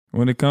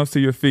When it comes to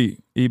your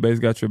feet, eBay's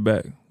got your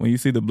back. When you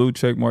see the blue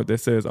check mark that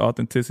says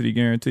authenticity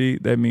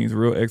guaranteed, that means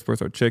real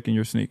experts are checking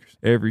your sneakers.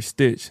 Every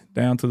stitch,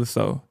 down to the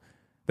sole.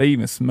 They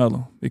even smell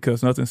them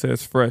because nothing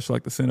says fresh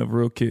like the scent of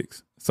real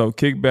kicks. So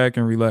kick back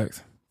and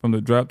relax. From the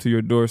drop to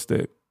your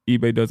doorstep,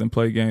 eBay doesn't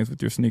play games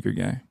with your sneaker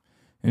game.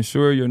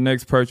 Ensure your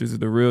next purchase is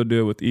the real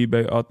deal with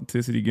eBay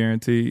Authenticity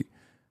Guaranteed.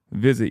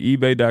 Visit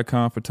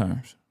ebay.com for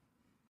terms.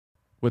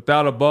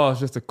 Without a ball, it's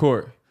just a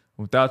court.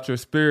 Without your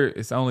spirit,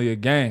 it's only a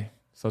game.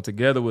 So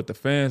together with the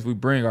fans, we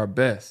bring our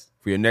best.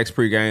 For your next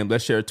pregame,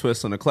 let's share a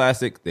twist on the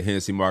classic, the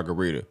Hennessy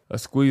Margarita. A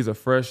squeeze of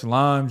fresh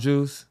lime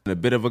juice. And a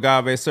bit of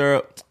agave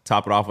syrup.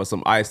 Top it off with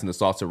some ice and a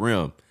salted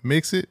rim.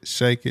 Mix it,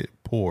 shake it,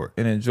 pour it.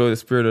 And enjoy the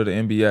spirit of the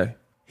NBA.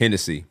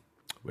 Hennessy.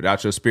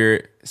 Without your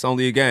spirit, it's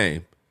only a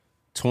game.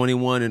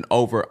 21 and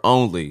over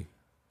only.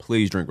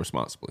 Please drink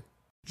responsibly.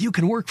 You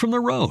can work from the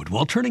road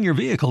while turning your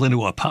vehicle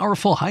into a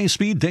powerful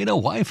high-speed data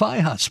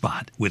Wi-Fi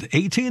hotspot with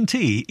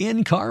AT&T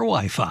in-car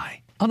Wi-Fi.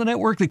 On a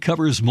network that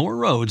covers more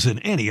roads than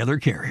any other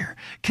carrier.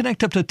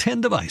 Connect up to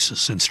 10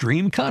 devices and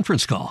stream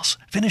conference calls.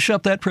 Finish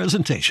up that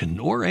presentation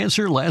or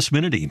answer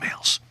last-minute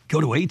emails. Go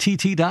to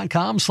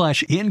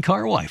att.com/in-car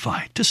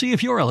Wi-Fi to see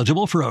if you're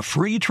eligible for a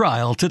free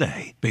trial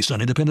today. Based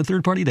on independent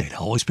third-party data,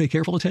 always pay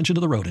careful attention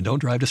to the road and don't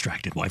drive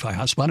distracted. Wi-Fi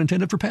hotspot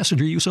intended for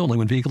passenger use only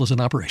when vehicle is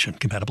in operation.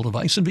 Compatible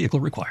device and vehicle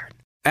required.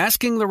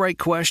 Asking the right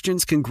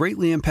questions can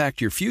greatly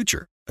impact your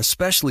future,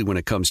 especially when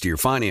it comes to your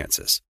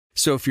finances.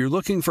 So if you're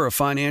looking for a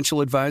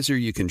financial advisor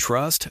you can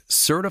trust,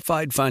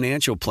 certified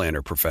financial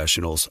planner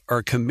professionals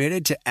are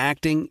committed to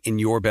acting in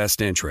your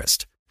best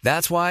interest.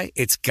 That's why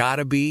it's got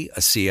to be a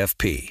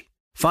CFP.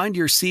 Find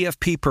your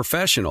CFP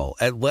professional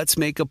at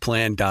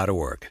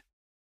letsmakeaplan.org.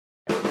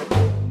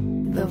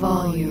 The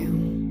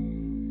volume.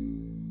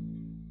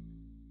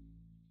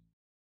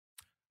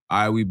 All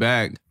right, we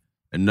back.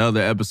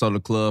 Another episode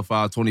of Club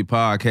 520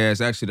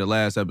 Podcast. Actually, the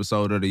last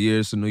episode of the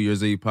year. It's a New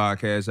Year's Eve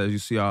podcast. As you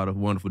see all the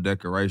wonderful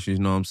decorations,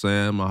 you know what I'm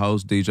saying? My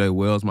host, DJ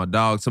Wells, my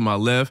dog to my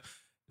left. You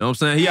know what I'm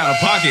saying? He out of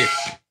pocket.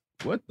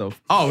 What the?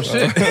 Oh,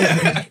 shit.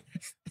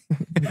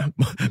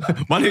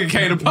 My nigga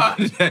came to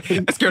pocket. That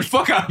scared the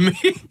fuck out of me.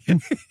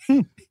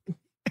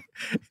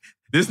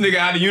 This nigga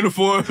out of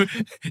uniform,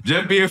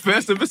 just being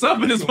festive. It's up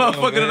in this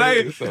motherfucker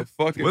today.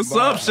 What's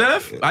up,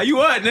 chef? How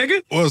you at,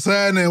 nigga? What's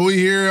happening? We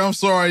here. I'm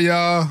sorry,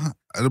 y'all.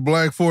 The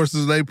black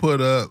forces they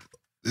put up.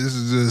 This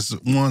is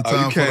just one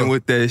time. You came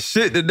with that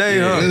shit today,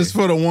 huh? This is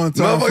for the one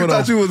time. Motherfucker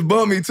thought you was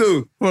bummy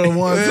too. For the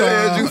one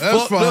time. You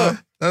That's fine. up.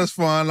 That's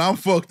fine. I'm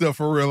fucked up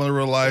for real in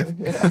real life.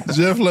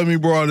 Jeff let me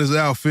borrow this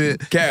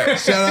outfit. Cat.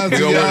 Shout out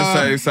to Wear y'all.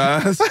 the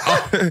same size.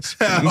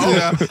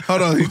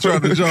 Hold on. He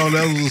tried to joke.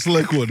 That was a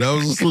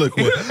slick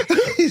one.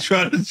 He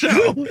tried to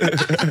joke.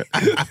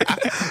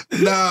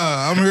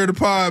 Nah, I'm here to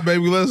pod,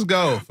 baby. Let's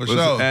go. For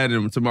sure.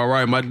 Adam to my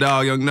right, my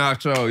dog, Young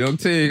Nacho. Young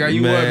Teague, how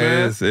you man, what,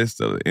 man? It's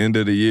the end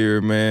of the year,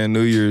 man.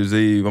 New Year's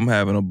Eve. I'm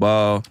having a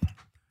ball.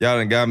 Y'all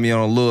done got me on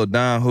a little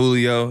Don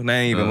Julio. They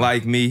ain't even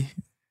like me.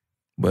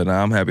 But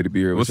I'm happy to be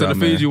here with y'all, What's in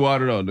the Fiji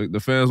water, though? The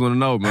fans want to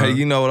know, man. Hey,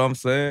 you know what I'm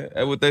saying?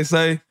 That's what they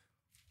say.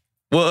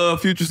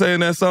 What Future say in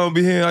that song,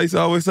 Be Here? I used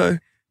to always say,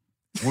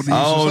 What do you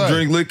I don't say?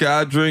 drink liquor,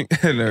 I drink.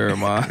 Never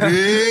mind.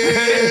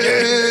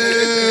 Yeah.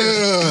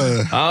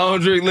 I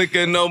don't drink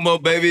liquor no more,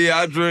 baby.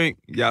 I drink.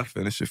 Y'all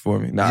finish it for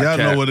me. Nah, Y'all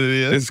Cat. know what it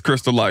is. It's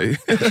Crystal Light.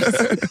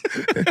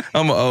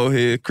 I'm an old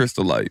head.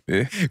 Crystal Light,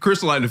 man.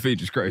 Crystal Light in the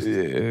Fiji's crazy.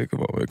 Yeah,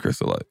 come on, man.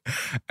 Crystal Light.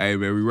 Hey,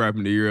 man, we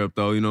wrapping the year up,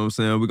 though. You know what I'm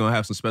saying? We're going to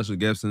have some special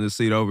guests in this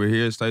seat over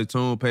here. Stay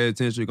tuned. Pay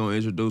attention. We're going to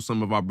introduce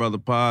some of our brother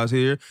pods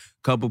here.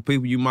 Couple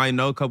people you might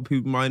know, couple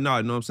people you might not.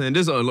 You know what I'm saying?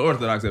 This is an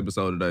unorthodox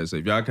episode today. So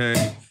if y'all came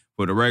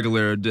for the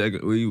regular,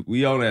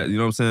 we on that. You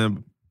know what I'm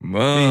saying?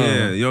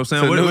 Yeah, you know what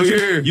I'm saying? New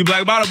year. You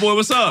Black Bottle Boy,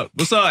 what's up?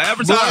 What's up?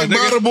 Advertise, Black nigga.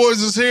 Bottle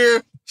Boys is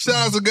here. Shout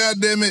out to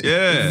goddammit.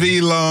 Yeah.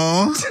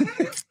 V-Long.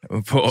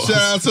 Shout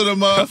out to the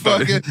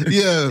motherfucker.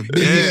 Yeah,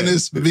 Big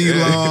Ennis,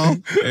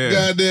 V-Long. Yeah.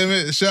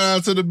 Goddammit. Shout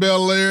out to the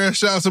Bel Air.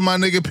 Shout out to my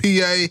nigga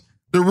PA,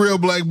 the real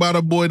Black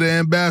Bottle Boy, the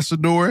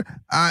ambassador.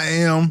 I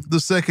am the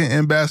second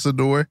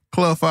ambassador.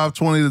 Club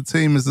 520, the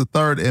team, is the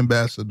third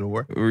ambassador.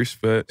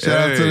 Respect.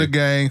 Shout out to the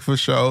gang for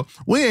sure.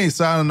 We ain't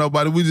signing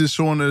nobody. We just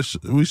showing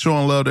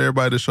love to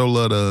everybody to show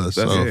love to us.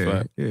 That's so, a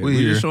fact. Yeah, we we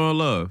here. just showing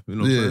love. You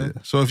know what I'm saying?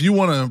 So if you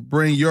want to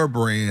bring your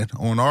brand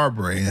on our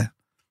brand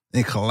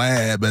and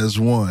collab as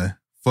one,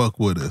 fuck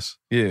with us.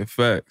 Yeah,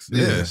 facts.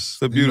 Yes. Yeah.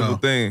 It's a beautiful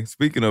thing.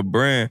 Speaking of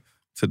brand,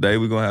 today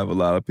we're going to have a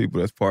lot of people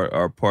that's part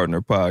our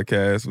partner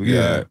podcast. We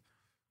got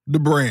The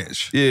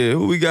Branch. Yeah,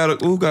 who we got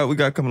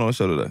coming on the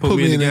show today? Put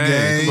me in the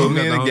game. Put me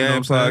in the You know game what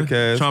I'm saying?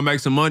 podcast. Trying to make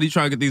some money,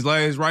 trying to get these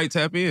lanes right,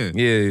 tap in.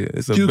 Yeah,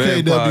 it's a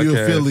bad QKW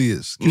podcast.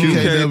 affiliates.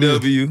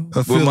 QKW with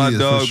my affiliates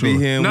dog for sure.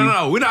 B Hen.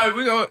 No. We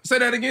gonna say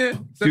that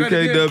again. Say that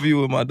again.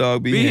 QKW with my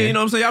dog B Be here, you Hen. know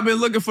what I'm saying? Y'all been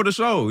looking for the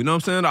show. You know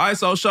what I'm saying? The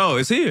ISO show.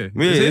 It's here.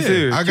 Yeah, it's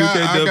here.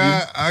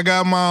 I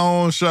got my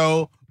own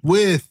show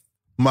with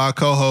my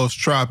co-host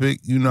Tropic.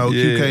 You know,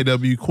 Yeah.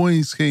 QKW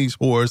Queens King's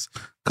Horse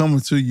coming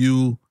to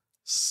you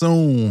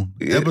soon.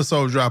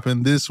 Episode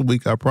dropping this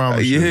week, I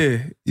promise you.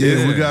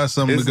 Yeah, we got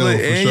something to go lit.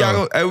 for and sure.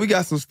 y'all hey, we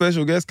got some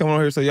special guests coming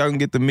on here, so y'all can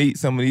get to meet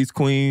some of these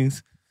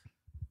queens.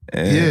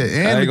 And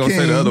and I ain't gonna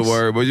say the other kings.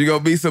 word, but you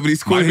gonna meet some of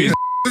these queens.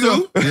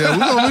 Yeah, we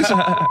gonna meet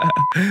some.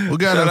 We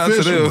got Shout an out to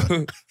official.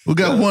 them. We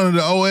got one of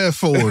the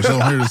OF4s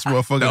on here. This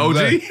motherfucker. The OG?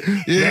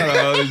 today. Yeah,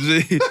 Shout out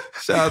to OG.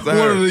 Shout out to one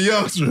her. of the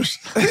youngsters.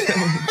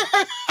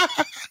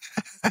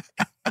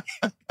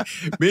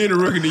 Being the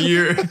rookie of the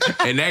year,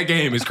 and that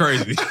game is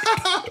crazy.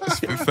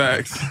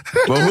 Facts.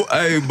 But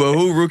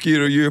who rookie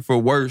of the year for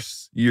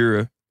worst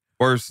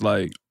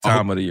like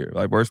time of the year,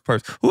 like worst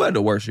person? Who had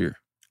the worst year?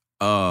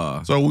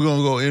 So we're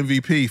gonna go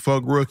MVP.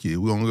 Fuck rookie.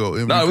 We're gonna go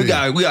MVP. No, we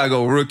gotta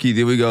go rookie.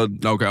 Then we go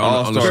Okay,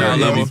 all on the star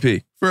level.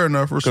 MVP Fair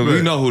enough. because Respect.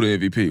 we know who the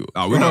MVP was.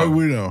 Oh, we know.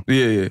 We know.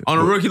 Yeah. On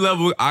a rookie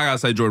level, I gotta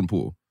say Jordan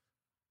Poole.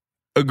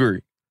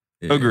 Agree.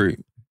 Yeah. Agree.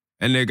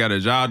 And they got a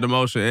job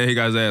demotion and he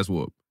got his ass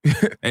whooped.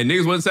 And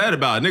niggas wasn't sad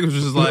about it. Niggas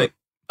was just like,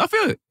 I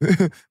feel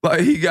it. Like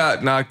he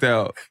got knocked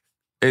out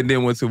and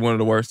then went to one of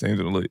the worst teams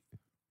in the league.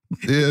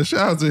 Yeah,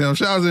 shout out to him.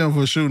 Shout out to him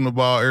for shooting the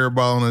ball, air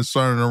ball, and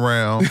turning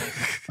around.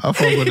 I fuck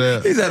with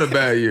that. He's had a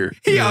bad year.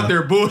 He out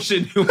there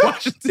bullshitting in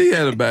Washington. He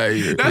had a bad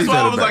year. That's He's why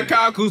had I a was bad like, year.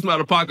 Kyle Kuzma out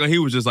of pocket. He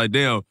was just like,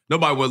 damn,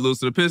 nobody want to lose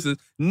to the Pistons.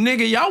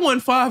 Nigga, y'all won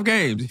 5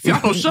 games. If y'all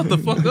don't shut the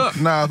fuck up.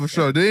 Nah, for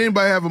sure. Did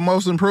anybody have a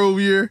most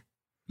improved year?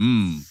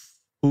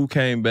 Who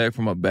came back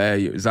from a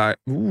bad year? Zion.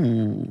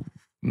 Ooh,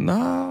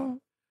 nah.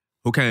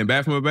 Who came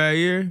back from a bad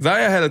year?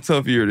 Zion had a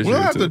tough year this We don't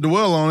year have too. to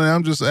dwell on it.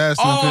 I'm just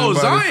asking. Oh,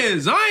 if anybody-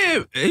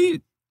 Zion,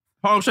 he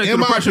Harlem Shake through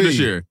the pressure MIP. this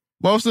year.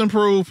 Most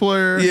improved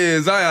player.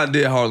 Yeah, Zion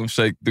did Harlem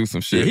Shake do some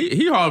Yeah, shit.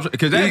 he Harlem Shake,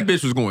 because that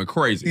bitch was going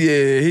crazy.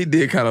 Yeah, he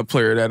did kind of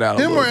player that out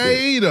a Him little or bit.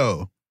 AE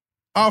though?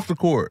 Off the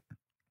court.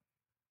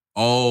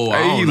 Oh,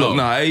 I AE, don't know.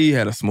 nah, AE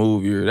had a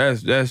smooth year.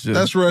 That's just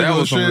That's regular that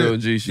was some shit. real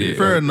G shit.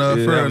 Fair enough,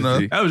 Yeah, fair that was enough.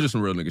 G. That was just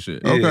some real nigga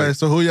shit. Yeah. Okay,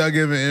 so who y'all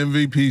giving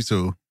MVP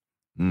to?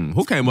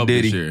 Who came up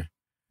Diddy. this year?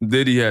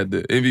 Diddy had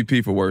the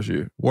MVP for worst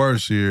year.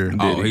 Worst year.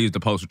 Oh, Diddy. he's the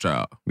poster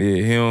child. Yeah,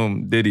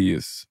 him, Diddy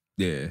is.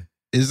 Yeah.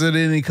 Is it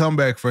any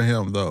comeback for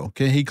him though?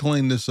 Can he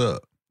clean this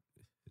up?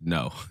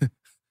 No.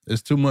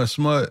 It's too much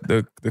smut.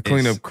 The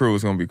cleanup crew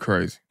is gonna be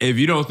crazy. If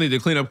you don't think the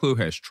cleanup crew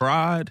has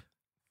tried,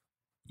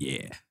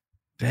 yeah.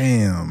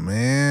 Damn,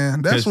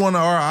 man. That's 'Cause- one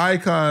of our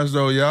icons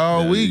though,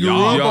 y'all. Yeah, We grew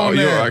y'all- up on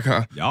You're that.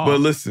 icon. Y'all. But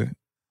listen,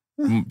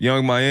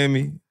 Young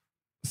Miami,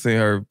 seen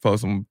her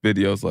post some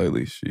videos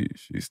lately.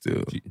 She's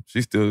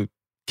still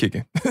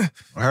kicking.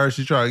 I heard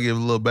she tried to give a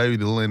little baby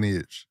the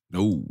lineage.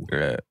 No.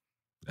 Yeah.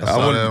 I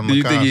saw that on Do the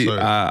you think he?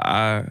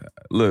 concert.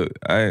 Look.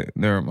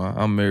 Never mind.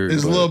 I'm married.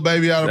 Is but- little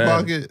baby out of that-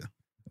 pocket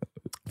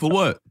For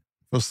what?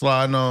 for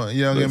sliding on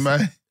Young and May?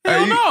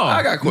 Hell no.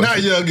 I got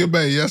questions. Not Young and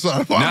May. That's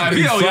out of pocket. Nah,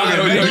 he don't Young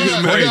and May, he's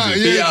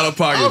crazy. He out of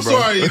pocket, I'm bro.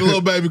 sorry,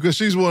 little baby, because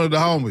she's one of the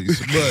homies,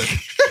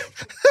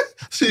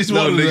 but she's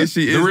No, one of the. nigga,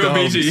 she is real the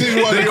BG. homie. She's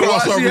one of the Nigga, why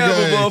she crossover have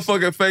a gangs.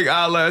 motherfucking fake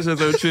eyelash as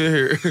her chin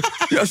hair?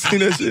 Y'all seen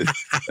that shit?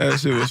 That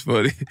shit was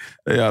funny.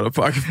 They out of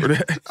pocket for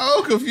that.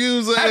 Oh,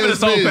 confused ass Having a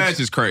soul bitch. patch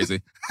is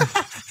crazy.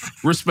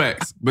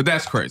 Respects, but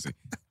that's crazy.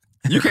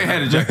 You can't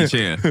have a Jackie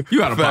Chan.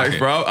 You out of Facts, pocket.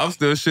 bro. I'm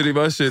still shitting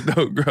my shit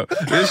though, bro.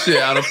 This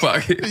shit out of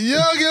pocket.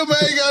 Young and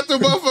May got the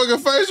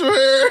motherfucking facial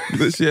hair.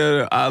 This shit had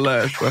an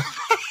eyelash, bro.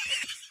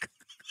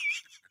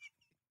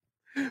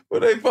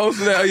 When they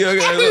posted that young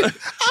I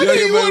didn't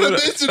even want to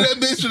ass. mention that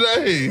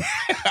bitch name.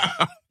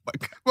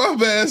 My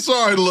bad.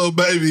 Sorry, little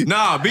baby.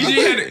 Nah,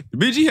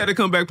 BG had to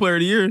come back player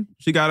of the year.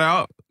 She got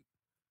out.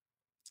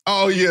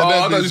 Oh, yeah. Oh, that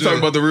I thought you bitch, were talking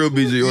about the real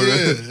BG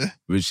order. Yeah.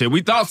 But shit,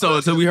 we thought so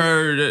until we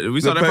heard,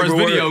 we saw The that first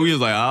paperwork. video. We was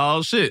like,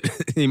 oh shit,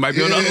 he might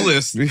be on the Yeah. other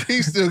list.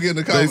 He's still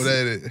getting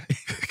accommodated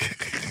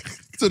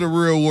to the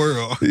real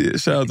world. Yeah,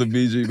 shout out to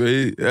BG, but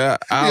I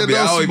Yeah,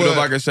 don't even know if I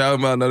smut. can shout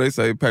him out. I know they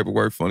say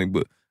paperwork funny,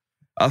 but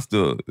I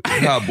still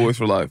hot boys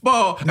for life.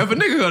 Bro, if a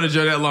nigga go to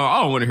jail that long,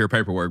 I don't want to hear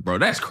paperwork, bro.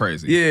 That's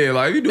crazy. Yeah,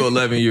 like if you do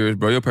 11 years,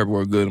 bro, your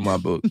paperwork good in my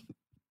book.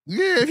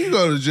 Yeah, if you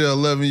go to jail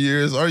 11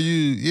 years,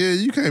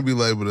 you can't be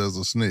labeled as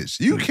a snitch.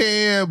 You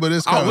can, but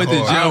it's I kind of went to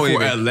hard. I jail don't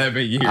for even-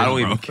 11 years. I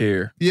don't bro. even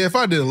care. Yeah, if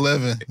I did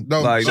 11,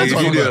 don't Like don't if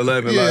talk you did about-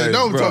 11, Yeah, like,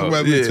 don't bro, talk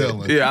about me yeah,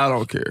 telling. Yeah, I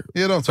don't care.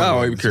 Yeah, don't talk I about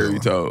don't me even care if you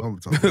telling.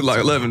 told. Don't talk about Like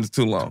me 11 is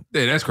too long.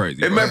 Yeah, that's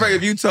crazy. As a matter of fact,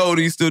 if you told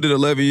and you still did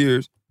 11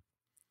 years,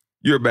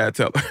 you're a bad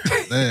teller.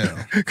 Damn.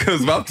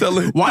 Because if I'm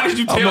telling, Why did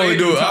you tell I'm only him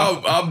doing. to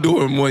talk? I'm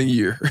doing 1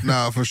 year.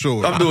 Nah, for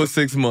sure. I'm doing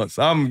 6 months.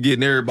 I'm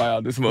getting everybody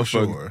out this for motherfucker.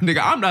 sure. Nigga,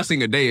 I'm not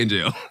seeing a day in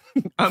jail.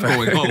 I'm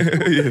going home.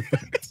 Yeah.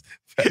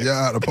 You're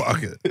out of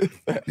pocket.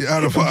 You're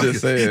out of I'm pocket.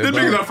 just saying. The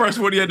bro. niggas our first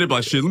one, he had to be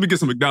like, shit, let me get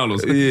some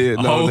McDonald's. Yeah, a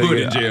no, whole hood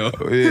nigga, in jail.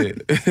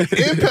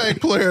 Yeah. Impact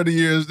player of the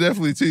year is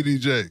definitely TD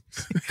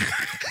Jakes.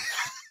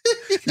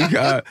 You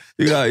got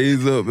to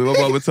ease up. My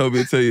mama told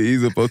me to tell you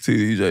ease up on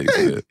TDJ.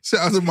 Hey,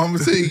 shout out to Mama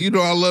T. You know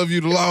I love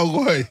you the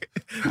long way.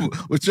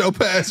 But your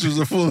pastors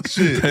are full of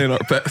shit. They ain't our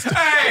pastor.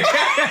 Hey!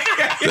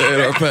 They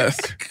ain't our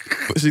pastor.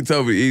 But she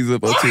told me ease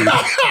up on TDJ.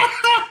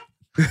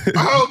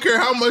 I don't care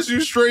how much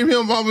you stream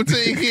him, Mama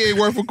T. He ain't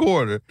worth a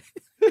quarter.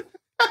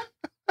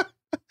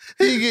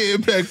 He get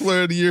Impact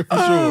Player of the Year for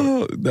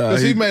sure.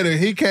 Because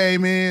he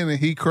came in and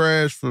he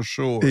crashed for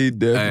sure. He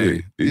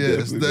definitely.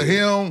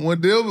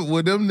 When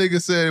them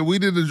niggas said, we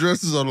didn't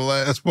address this on the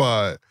last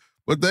pod,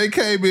 but they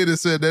came in and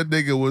said that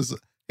nigga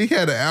he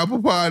had an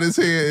apple pie in his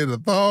head and a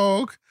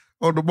thong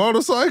on the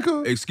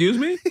motorcycle. Excuse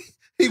me?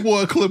 He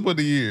won Clip of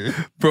the Year.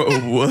 Bro,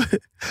 what?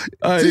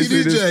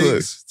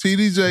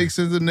 TD Jakes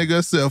sends a nigga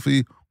a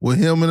selfie with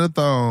him in a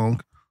thong,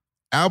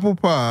 apple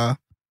pie,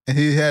 and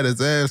he had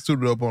his ass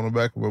tooted up on the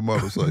back of a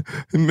motorcycle.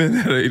 Man,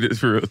 that ain't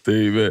this real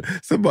thing, man.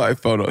 Somebody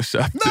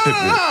photoshopped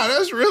No,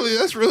 that's really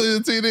the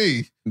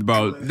TD.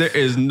 Bro, there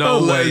is no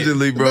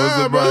Allegedly, way.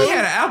 bro. Bro. He had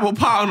an apple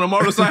pie on a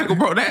motorcycle,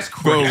 bro. That's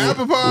crazy.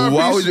 Apple pie.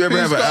 Why would you ever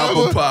have an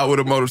apple pie with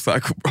a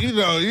motorcycle, bro? You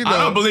know.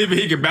 I don't believe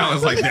he can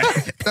balance like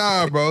that.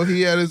 Nah, bro.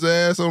 He had his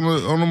ass on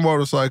the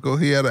motorcycle.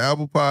 He had an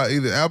apple pie,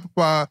 either apple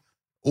pie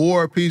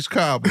or a peach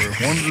cobbler,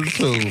 one of the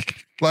two,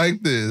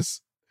 like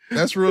this.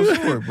 That's real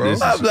sport, bro.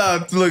 I'm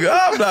not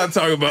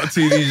talking about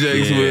TD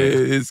Jakes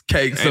with his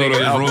cake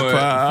soda apple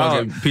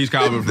pie. Fucking peach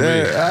cobbler for me.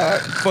 I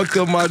fucked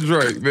up my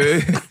drink,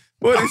 man.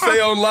 What did he say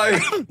on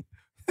life?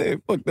 Hey,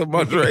 fucked up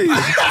my drink.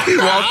 He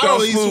walked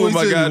off smooth with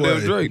my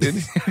goddamn drink,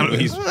 didn't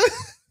he?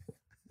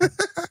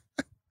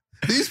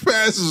 These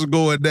passes are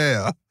going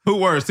down. Who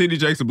worse, TD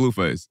Jakes or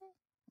Blueface?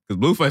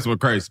 Because Blueface went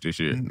crazy this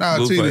year. Nah,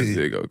 Blueface TD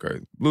did go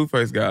crazy.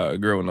 Blueface got a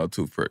girl with no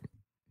toothpick.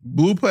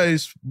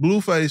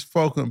 Blueface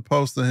fucking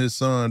posting his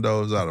son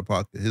though is out of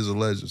pocket. His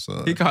alleged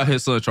son. He called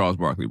his son Charles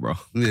Barkley, bro.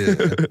 Yeah.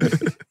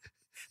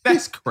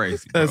 That's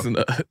crazy. Bro. That's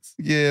nuts.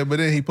 Yeah, but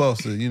then he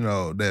posted,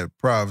 that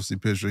privacy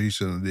picture. He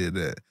shouldn't have did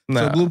that.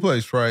 Nah. So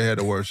Blueface probably had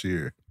the worst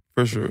year.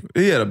 For sure.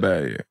 He had a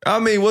bad year. I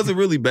mean, was it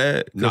really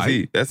bad?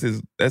 Because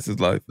that's his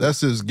life.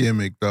 That's his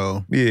gimmick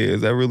though. Yeah, is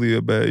that really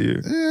a bad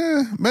year?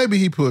 Yeah, maybe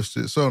he pushed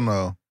it. So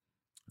no.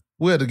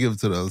 We had to give it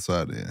to the other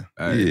side then.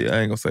 Yeah, I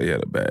ain't gonna say he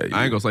had a bad year.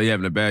 I ain't gonna say he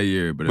having a bad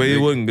year, but it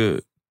wasn't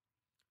good.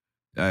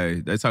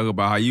 Hey, they talk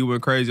about how you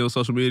went crazy on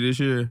social media this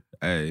year.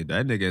 Hey,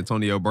 that nigga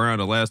Antonio Brown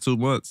the last 2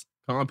 months,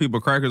 calling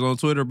people crackers on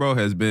Twitter, bro,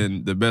 has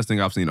been the best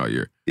thing I've seen all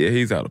year. Yeah,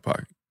 he's out of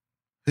pocket.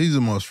 He's the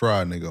most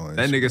fried nigga on Instagram.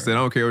 That nigga said, I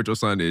don't care what your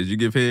son is. You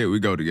give head,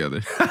 we go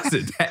together. I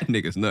said, that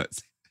nigga's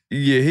nuts.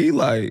 Yeah, he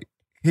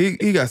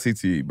got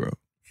CTE, bro.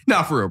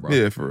 Nah, for real, bro.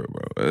 Yeah, for real,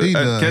 bro.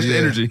 Catch the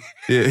energy.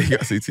 Yeah, he got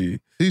CTE.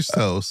 He's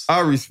toast. I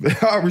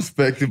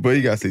respect it, but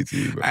he got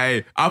CTE, bro.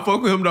 Hey, I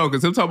fuck with him though,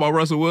 because him talking about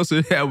Russell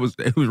Wilson, it was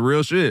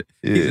real shit.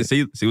 Yeah. He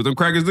said, see what them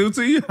crackers do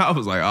to you? I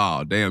was like,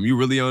 oh, damn, you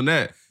really on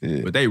that.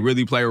 Yeah. But they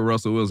really play with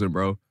Russell Wilson,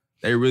 bro.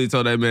 They really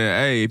told that man,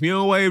 hey, if you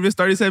don't waive this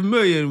 $37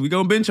 million, we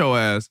gonna bench your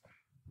ass.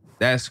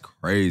 That's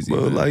crazy.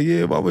 But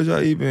man. why would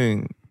y'all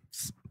even?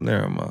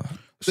 Never mind.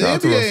 The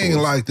NBA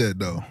ain't like that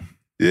though.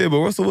 Yeah, but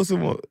Russell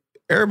Wilson,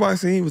 everybody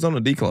seen he was on a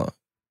decline.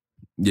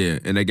 Yeah,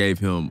 and they gave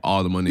him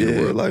all the money in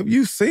the world. Like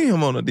you see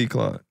him on a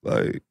decline.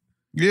 Like,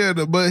 yeah,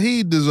 but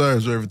he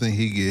deserves everything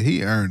he get.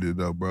 He earned it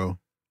though, bro.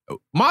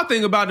 My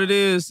thing about it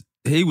is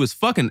he was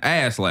fucking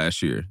ass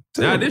last year.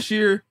 Terrible. Now this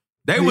year,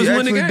 they was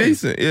winning games.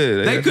 Decent.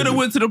 Yeah, they could have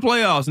went to the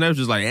playoffs, and they was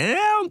just like, I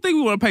don't think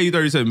we want to pay you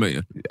 $37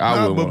 million.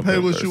 But pay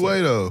what you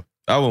weigh though.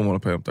 I wouldn't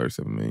want to pay him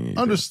 $37 million.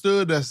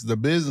 Understood that's the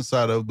business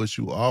side of it, but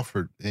you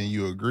offered and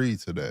you agreed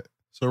to that.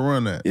 So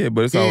run that. Yeah,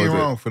 but it's he always ain't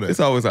wrong for that. It's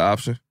always an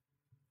option.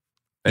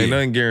 Ain't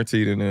nothing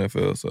guaranteed in the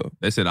NFL, so.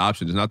 They said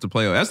option is not to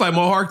play. That's like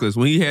Mo Harkless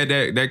when he had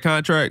that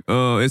contract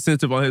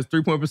incentive on his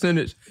 3-point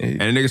percentage, and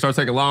the nigga start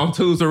taking long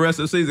twos the rest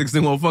of the season because they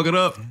won't fuck it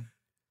up.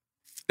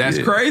 That's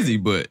crazy,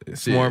 but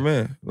smart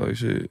man. Like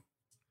shit.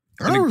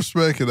 I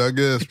respect it, I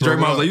guess.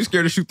 Draymond was like, you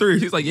scared to shoot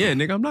threes? He's like, yeah,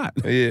 nigga, I'm not.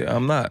 Yeah,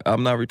 I'm not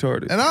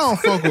retarded. And I don't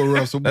fuck with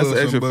Russell That's Wilson,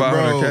 an extra but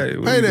bro,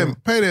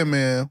 $500K. pay that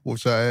man,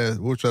 which I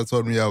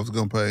told him y'all was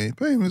gonna pay.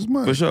 Pay him his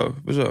money. For sure.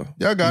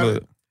 Y'all got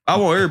it. I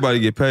want everybody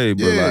to get paid,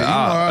 but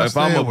if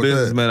I'm a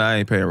businessman, that. I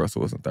ain't paying Russell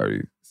Wilson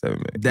 $37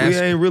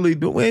 million.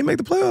 We ain't make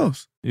the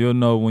playoffs. You'll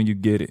know when you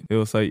get it.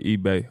 It'll say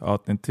eBay,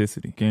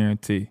 authenticity,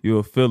 guarantee.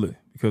 You'll feel it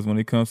because when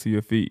it comes to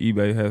your feet,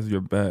 eBay has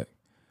your back.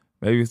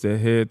 Maybe it's that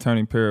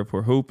head-turning pair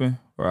for hooping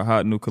or a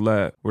hot new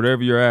collab.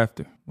 Whatever you're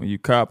after, when you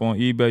cop on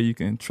eBay, you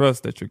can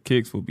trust that your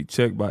kicks will be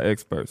checked by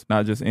experts,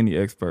 not just any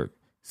expert.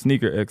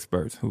 Sneaker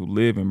experts who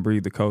live and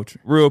breathe the culture.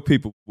 Real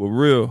people with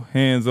real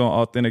hands-on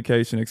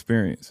authentication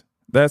experience.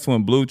 That's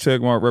when blue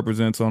checkmark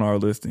represents on our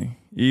listing.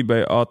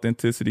 eBay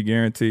authenticity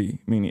guarantee,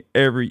 meaning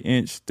every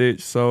inch,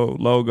 stitch, sole,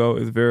 logo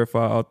is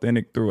verified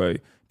authentic through a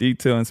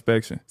detailed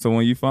inspection. So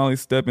when you finally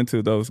step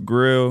into those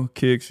grill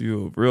kicks,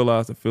 you'll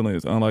realize the feeling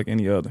is unlike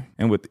any other.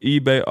 And with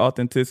eBay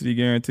authenticity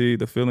guarantee,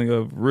 the feeling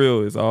of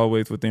real is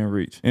always within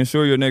reach.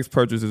 Ensure your next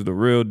purchase is the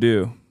real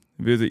deal.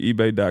 Visit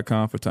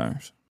ebay.com for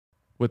terms.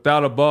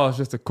 Without a ball, it's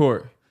just a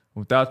court.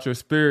 Without your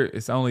spirit,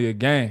 it's only a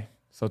game.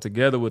 So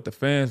together with the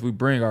fans, we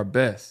bring our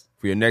best.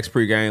 For your next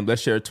pregame, let's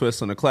share a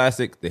twist on the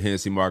classic, the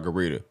Hennessy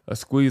Margarita. A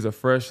squeeze of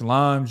fresh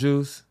lime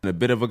juice. And a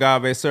bit of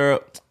agave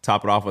syrup.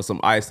 Top it off with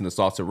some ice and a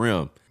salted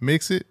rim.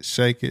 Mix it,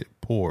 shake it,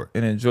 pour it.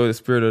 And enjoy the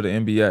spirit of the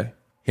NBA.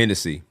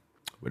 Hennessy.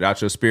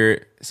 Without your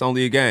spirit, it's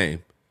only a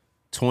game.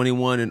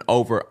 21 and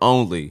over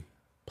only.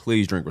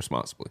 Please drink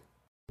responsibly.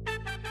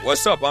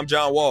 What's up? I'm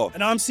John Wall.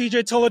 And I'm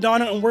CJ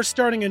Toledano, and we're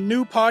starting a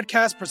new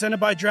podcast presented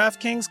by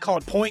DraftKings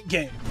called Point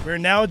Game. We're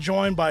now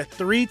joined by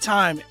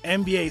 3-time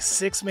NBA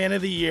Sixth Man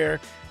of the Year,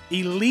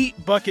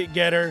 elite bucket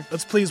getter.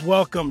 Let's please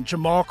welcome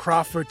Jamal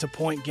Crawford to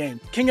Point Game.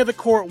 King of the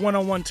Court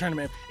one-on-one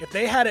tournament. If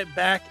they had it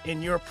back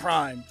in your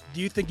prime,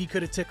 do you think you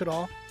could have took it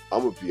all?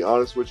 I'm going to be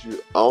honest with you.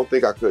 I don't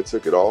think I could have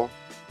took it all,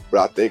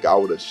 but I think I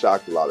would have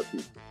shocked a lot of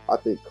people. I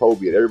think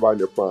Kobe and everybody in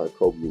their prime,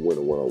 Kobe would win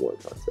a one-on-one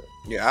contest.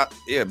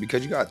 Yeah,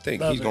 because you got to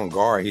think. He's going to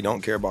guard. He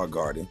don't care about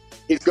guarding.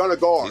 He's going to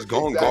guard. He's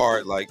going to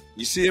guard. Like,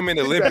 you see him in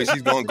the Olympics,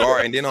 he's going to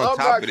guard. And then on top of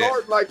that. I'm not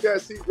guarding like that,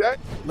 CJ.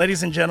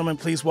 Ladies and gentlemen,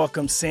 please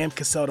welcome Sam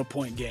Cassell to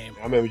Point Game.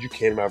 I remember you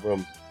came out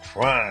from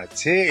prime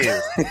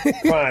 10.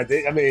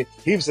 I mean,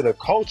 he was in a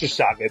culture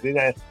shock. And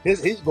then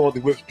he's going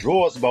through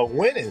withdrawals about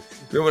winning.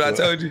 Remember what I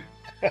told you?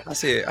 I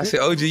said,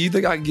 OG, you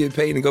think I can get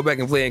paid and go back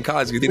and play in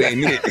college because it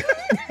ain't it?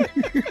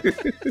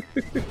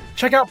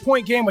 Check out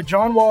Point Game with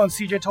John Wall and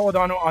CJ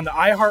Toledano on the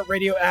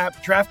iHeartRadio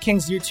app,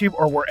 DraftKings YouTube,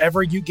 or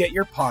wherever you get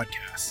your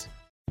podcasts.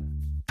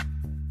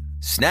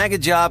 Snag a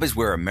Job is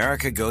where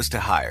America goes to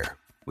hire,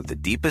 with the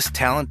deepest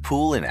talent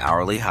pool in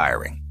hourly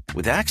hiring.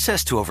 With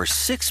access to over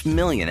 6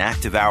 million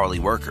active hourly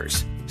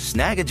workers,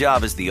 Snag a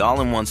Job is the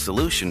all-in-one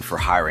solution for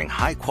hiring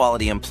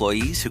high-quality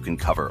employees who can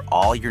cover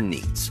all your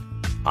needs.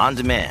 On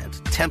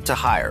demand, temp to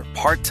hire,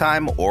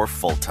 part-time or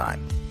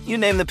full-time. You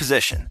name the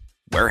position.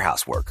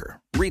 Warehouse worker,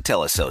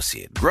 retail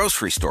associate,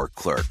 grocery store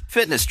clerk,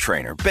 fitness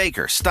trainer,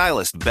 baker,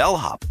 stylist,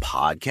 bellhop,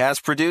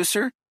 podcast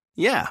producer.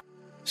 Yeah,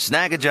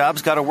 Snag a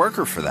Job's got a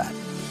worker for that.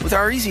 With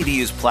our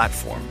easy-to-use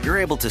platform, you're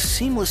able to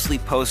seamlessly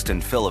post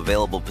and fill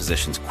available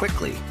positions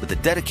quickly with a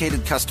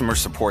dedicated customer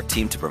support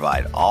team to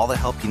provide all the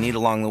help you need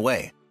along the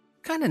way.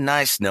 Kind of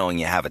nice knowing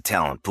you have a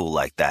talent pool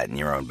like that in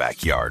your own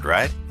backyard,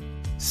 right?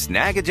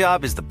 Snag a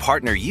Job is the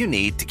partner you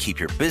need to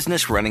keep your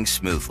business running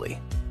smoothly.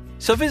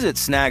 So visit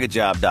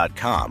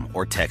snagajob.com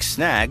or text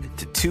snag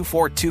to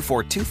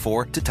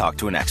 242424 to talk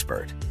to an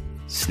expert.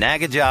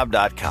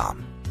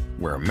 Snagajob.com,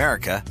 where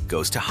America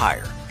goes to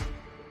hire.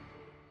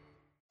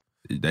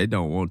 They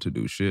don't want to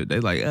do shit. They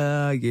like,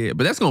 yeah.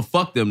 But that's going to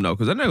fuck them, though,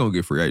 because they're not going to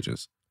get free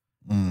agents.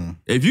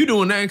 If you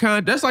doing that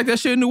kind, that's like that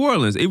shit in New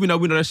Orleans, even though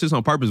we know that shit's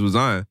on purpose with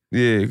Zion.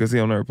 Yeah, because he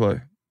don't never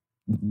play.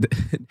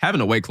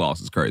 Having a weight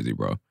clause is crazy,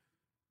 bro.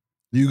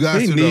 You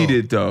got he to need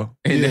it though.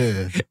 And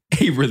yeah,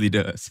 he really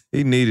does.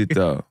 He need it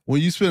though.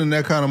 When you spending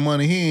that kind of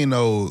money, he ain't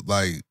no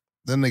like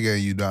that nigga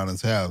ain't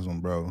Udonis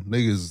Haslam, bro.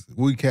 Niggas,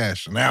 we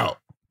cashing out.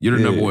 You're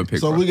the number one pick.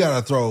 So bro. we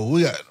got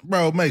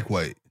bro, make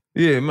weight.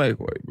 Yeah, make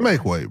weight. Bro.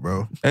 Make weight,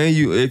 bro. And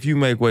if you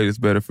make weight, it's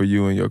better for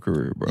you and your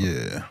career, bro.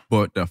 Yeah.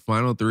 But the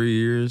final 3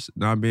 years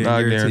not being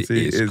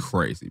guaranteed is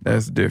crazy, bro.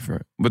 That's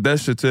different. But that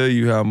should tell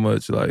you how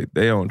much like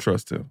they don't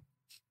trust him.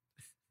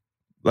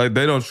 Like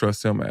they don't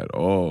trust him at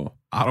all.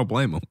 I don't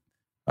blame him.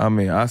 I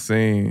mean, I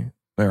seen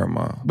never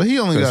mind. But he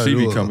only got to she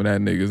do be coming at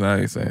niggas.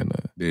 I ain't saying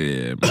that.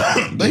 Yeah,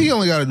 but he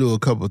only got to do a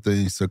couple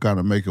things to kind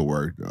of make it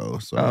work, though.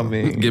 So I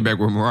mean, get back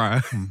with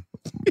Mariah.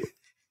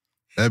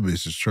 That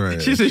bitch is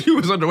trash. She said you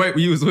was underweight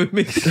when you was with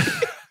me.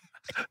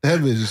 That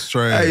bitch is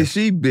trash. Hey,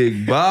 she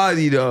big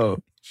body though.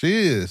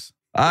 She is.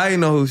 I ain't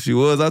know who she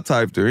was. I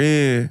typed her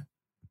in.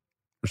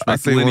 I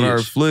seen one of her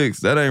flicks.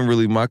 That ain't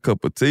really my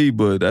cup of tea,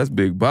 but that's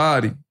big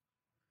body.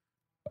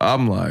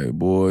 I'm like,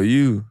 boy,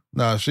 you.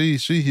 Nah, she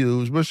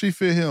huge, but she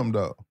fit him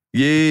though.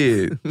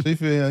 Yeah. She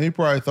fit him. He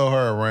probably throw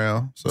her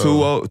around.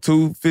 So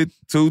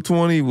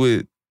 220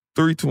 with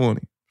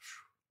 320.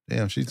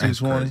 Damn, she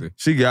 220.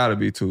 She gotta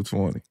be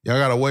 220. Y'all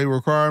got a weight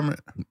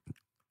requirement?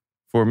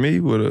 For me,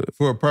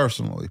 for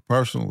personally.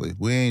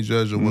 We ain't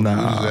judging women.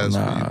 We just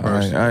ask for you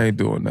personally. I ain't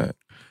doing that.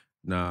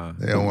 Nah.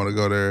 They don't want to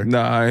go there.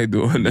 Nah, I ain't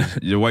doing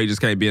that. Your weight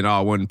just can't be in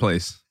all one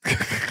place.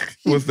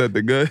 What's that,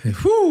 the gut?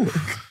 Whew.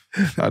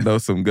 I know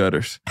some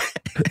gutters.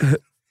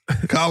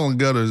 Colin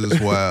Gutters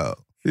is wild.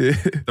 Yeah.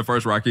 The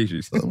first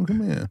Rakishis.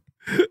 Come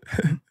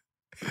in.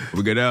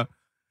 We good now?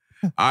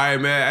 All right,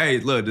 man. Hey,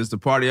 look, this is the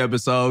party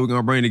episode. We're going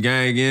to bring the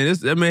gang in. He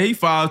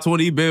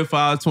 5'20", he been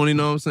 5'20", you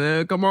know what I'm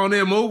saying? Come on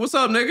in, move. What's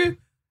up, nigga?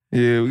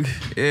 Yeah.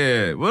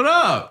 Yeah, what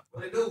up?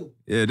 What they do?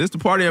 Yeah, this the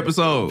party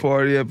episode.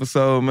 Party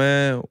episode,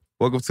 man.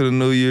 Welcome to the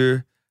new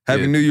year.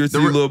 Happy New Year to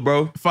you, little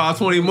bro.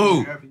 520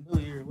 move. Happy New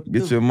Year. What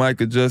Get your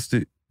mic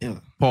adjusted. Yeah.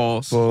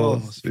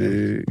 Pause.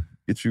 Yeah.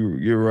 Get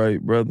you right,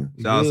 brother.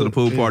 Shout out to the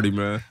pool party,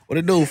 man. What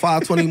it do?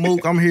 520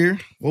 Mook, I'm here.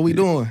 What we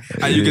doing?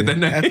 How you get that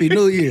name? Happy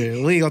New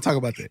Year. We ain't gonna talk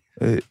about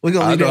that. We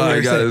gonna I leave know that I where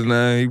ain't it's got at. his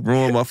name. He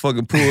ruined my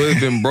fucking pool. It's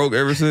been broke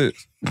ever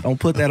since. Don't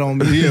put that on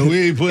me. Yeah,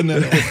 we ain't putting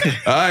that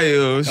on. I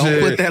am. Don't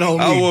shit. put that on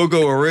me. I woke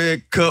up with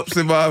red cups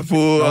in my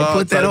pool. Don't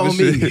put that on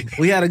me.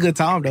 We had a good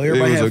time though.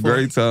 Everybody It was had a fun.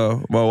 great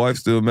time. My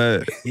wife's still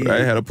mad. Yeah. I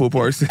ain't had a pool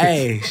party since.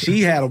 Hey,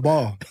 she had a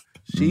ball.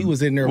 She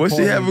was in there. What she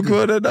partying having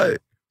good. fun that night?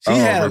 She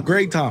had a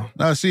great time.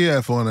 No, she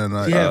had fun that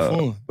night. She had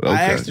fun. okay.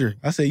 I asked her.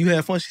 I said, "You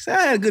had fun?" She said,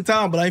 "I had a good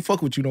time, but I ain't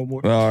fuck with you no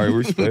more." All right,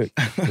 respect.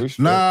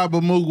 Nah,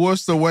 but Mook,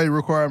 what's the weight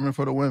requirement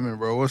for the women,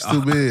 bro? What's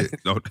too big?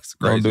 No, that's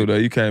crazy. Don't do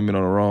that. You came in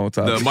on the wrong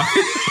topic.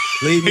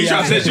 Leave me He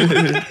out. trying to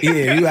set you.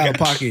 Yeah, you out of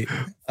pocket.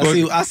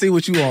 I see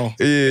what you on.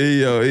 Yeah,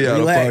 he out of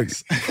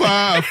Relax.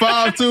 pocket.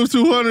 5'2",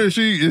 200.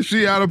 Is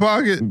she out of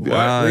pocket?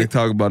 I ain't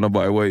talking about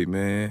nobody weight,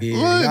 man.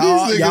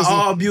 Yeah, Look, y'all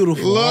all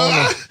beautiful.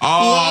 Love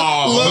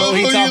what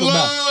he who you talking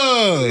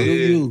love.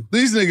 You.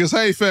 These niggas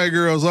hate fat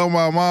girls on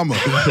my mama.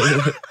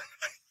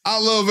 I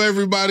love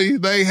everybody.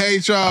 They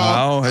hate y'all.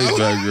 I don't hate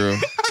fat girl.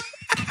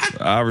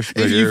 I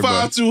respect If you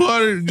everybody.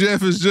 5'2",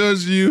 Jeff is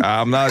judging you.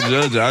 I'm not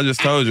judging. I just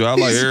told you I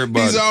like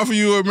everybody. He's offering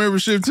you a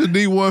membership to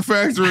D1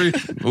 Factory.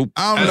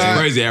 I'm That's not.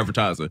 crazy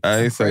advertising. I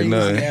ain't say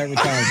nothing.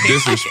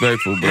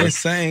 Disrespectful, bro.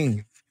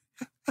 Insane.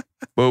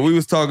 But we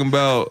was talking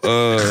about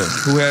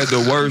who had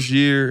the worst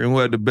year and who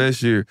had the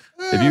best year.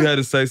 If you had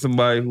to say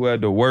somebody who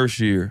had the worst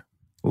year,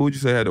 who would you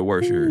say had the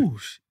worst year?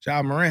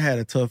 Ja Morant had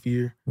a tough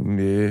year.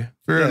 Yeah.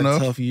 Fair enough.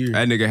 Tough year.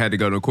 That nigga had to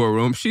go to the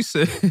courtroom. She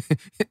said,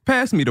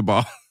 pass me the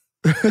ball.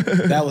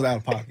 That was out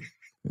of pocket.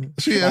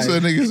 She asked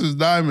that niggas his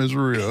diamonds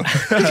real.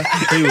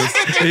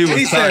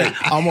 He said,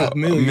 tight. I'm a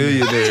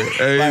millionaire.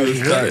 Hey, he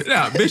was tight.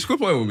 Nah, bitch, quit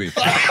playing with me.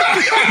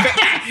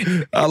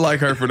 I like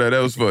her for that. That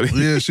was funny.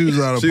 Yeah, she was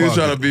out of She pocket. was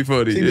trying to be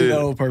funny. She did that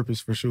Yeah. on purpose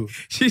for sure.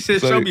 She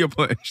said, So- show me a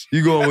punch.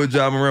 You going with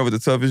Ja Morant with the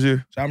toughest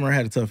year? Ja Morant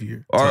had a tough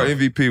year. Our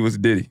MVP was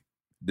Diddy.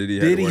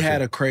 Diddy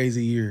had a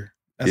crazy year.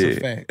 That's a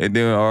fact. And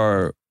then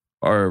our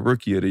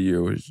rookie of the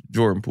year was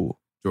Jordan Poole.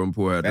 Jordan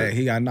Poole had Hey, that.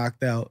 he got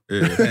knocked out.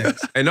 Yeah.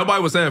 And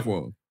nobody was saying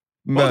for him.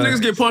 Most Nah.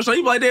 niggas get punched on.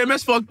 You be like, damn,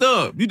 that's fucked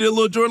up. You did a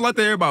little Jordan like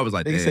that. Everybody was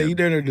like, Nigga damn. said you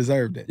didn't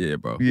deserve that. Yeah,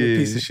 bro. Yeah.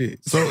 Piece of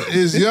shit. So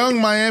is young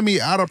Miami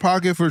out of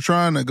pocket for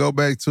trying to go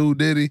back to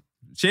Diddy?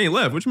 She ain't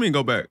left. What you mean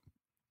go back?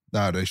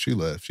 Nah, she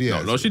left. She No,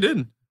 has no, to. she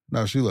didn't.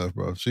 No, she left,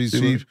 bro. She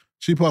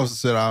posted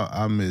said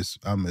I miss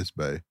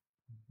Bay.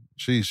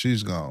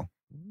 She's gone.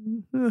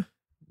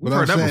 We've But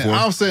heard that before.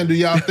 I'm saying, do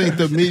y'all think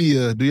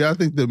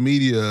the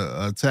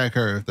media attack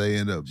her if they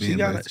end up being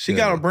She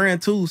got a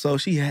brand too, so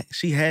she had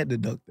to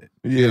duck that.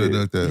 Yeah,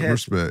 that He had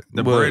respect.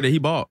 The But- brand that he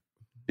bought.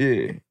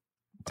 Yeah.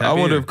 Tap I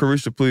wonder in. if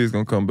Carisha Please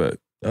gonna come back.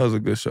 That was a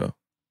good show.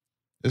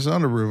 It's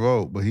under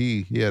revolt, but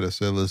he had to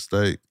sell his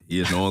stake. He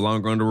is no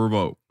longer under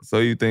revolt. So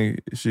you think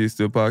she's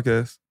still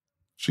podcast?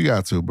 She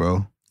got to,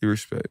 bro. You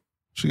respect.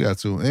 She got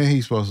to. And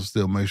he's supposed to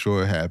still make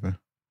sure it happened.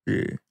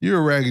 Yeah. You're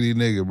a raggedy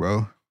nigga,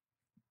 bro.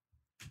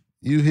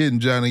 You hitting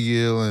Johnny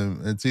Gill and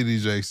TD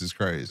Jakes is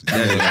crazy.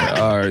 Yeah.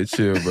 All right,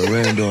 chill, bro. We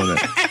ain't doing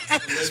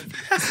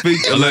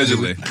that.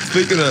 Allegedly.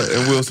 Speaking of,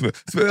 and Will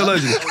Smith.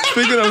 Allegedly.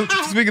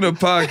 Speaking of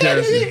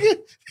podcasting.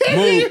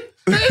 Move.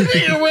 That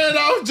nigga ran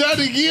off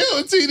Johnny Gill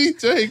and TD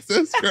Jakes.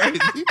 That's crazy.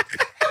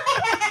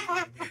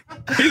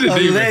 He's a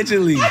demon.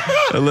 Allegedly.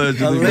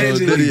 Allegedly. Bro.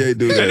 Diddy ain't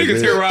do that. That nigga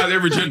man. terrorized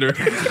every gender.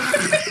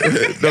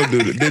 Don't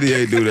do that. Diddy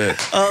ain't do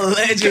that.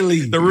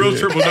 Allegedly. The real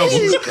triple double.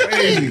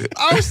 Crazy.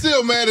 I'm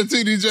still mad at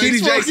TD Jakes.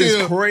 TD Jakes Fuck is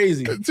him.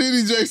 crazy.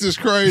 TD Jakes is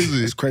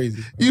crazy. It's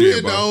crazy. You Yeah,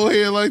 hit bro. the old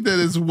head like that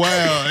is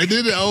wild. And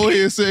then the old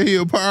head said he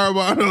a power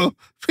bottle.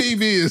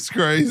 PB is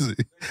crazy.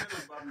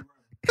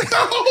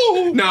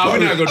 No. Nah, we're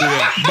not gonna do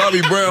that.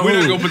 Bobby Brown. We're who?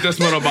 not gonna put that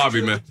smell on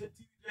Bobby, man.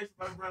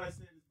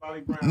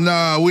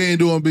 Nah, we ain't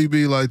doing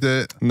BB like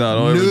that. No,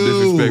 don't ever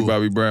disrespect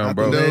Bobby Brown,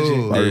 bro.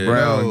 No. Bobby Yeah,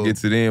 Brown no.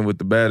 gets it in with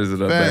the baddest of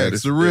the Facts.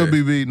 baddest. The real Yeah.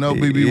 BB. No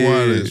BB Yeah.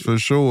 Wallace for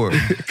sure.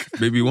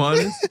 Baby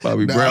Wanders?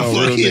 Bobby Nah, Brown,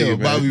 fuck real him. nigga, man.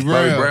 Bobby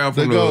Brown.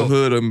 from They the go.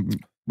 hood of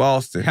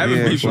Boston. Having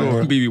Yeah, beef sure.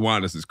 with BB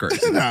Wanders is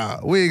crazy. Nah,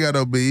 we ain't got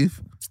no beef.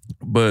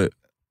 But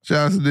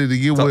Shout out to Diddy.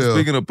 Get well.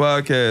 speaking of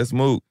podcasts,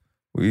 Mook,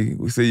 we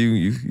see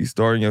you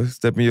stepping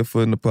your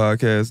foot in the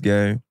podcast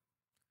game.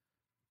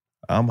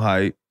 I'm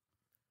hyped.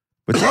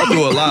 But y'all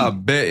do a lot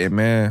of betting,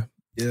 man.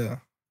 Yeah.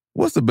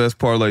 What's the best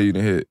parlay you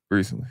done hit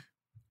recently?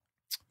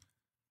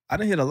 I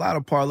done hit a lot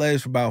of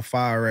parlays for about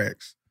 5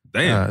 racks.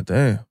 Damn. God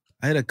damn.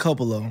 I hit a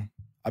couple of them.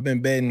 I've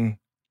been betting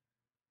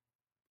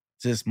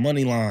just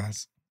money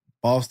lines.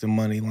 Boston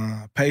money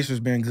line. Pacers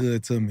been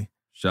good to me.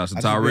 Shouts to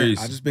I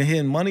Tyrese. just been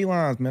hitting money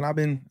lines, man. I've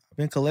been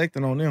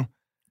collecting on them.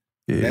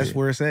 Yeah. That's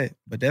where it's at.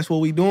 But that's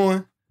what we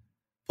doing.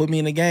 Put Me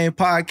in the Game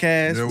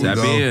podcast. There we Tap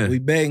go. in. We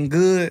betting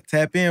good.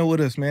 Tap in with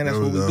us, man. That's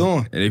There what we we go.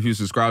 doing. And if you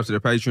subscribe to the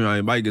Patreon,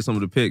 you might get some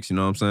of the picks, you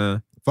know what I'm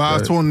saying?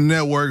 520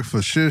 Network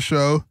for shit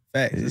show.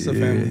 Facts. It's a Yeah.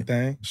 family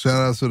thing. Shout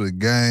out to the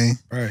gang.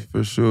 Right.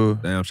 For sure.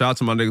 Damn, shout out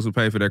to my niggas who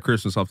paid for that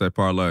Christmas off that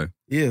parlay.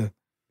 Yeah.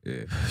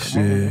 Yeah.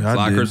 Shit, A lot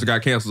I of did. Christmas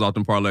got canceled off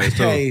them parlays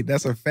too. Hey,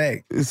 that's a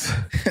fact.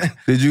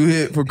 Did you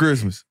hit for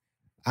Christmas?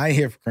 I ain't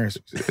here for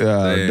Christmas.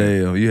 Ah,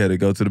 damn. You had to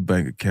go to the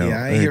bank account.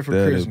 Yeah, I ain't here for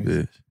that a Christmas.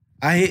 bitch?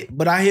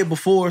 I hit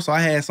before, so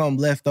I had something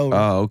left over.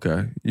 Oh,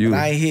 okay. But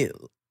I ain't hit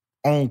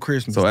on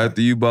Christmas. So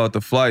after you bought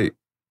the flight.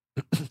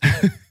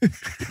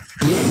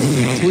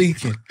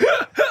 tweaking.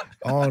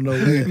 Oh no,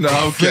 No,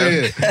 I'm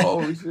kidding.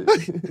 Holy shit.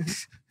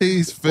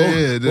 He's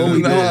fed. What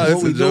we Nah, doing? it's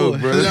What we a joke,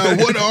 doing? bro. Now,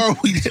 what are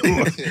we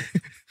doing?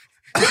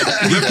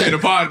 You came to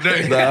pod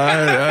today. Nah,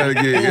 I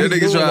get it. That we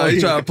nigga doing he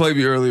here? tried to play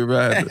me earlier,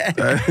 man.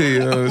 You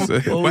know what I'm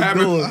saying? What What we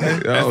happened? doing, man? I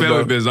That's don't family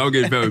know. business. I don't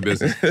get family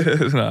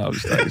business. Nah, I'm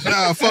just talking shit.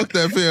 Nah, fuck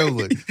that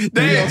family.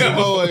 Damn. Some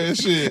boy and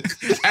shit.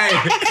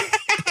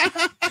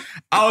 Hey,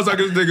 I was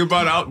talking to this nigga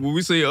about it when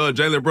we see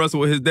Jalen Brunson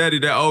with his daddy,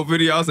 that old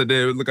video. I said,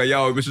 damn, look like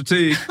y'all with Mr.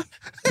 Teague.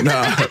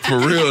 Nah, for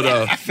real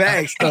though.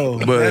 Facts though.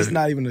 But- That's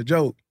not even a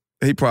joke.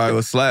 He probably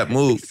was slap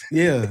Mook.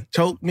 Yeah,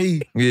 choke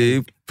me. Yeah,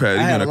 he probably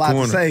I had in a the lot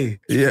corner. to say.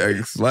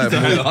 Yeah, slap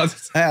Mook.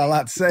 I had a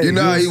lot to say. You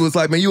know how he was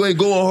like, man, you ain't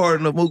going hard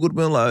enough. Mook would have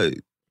been like,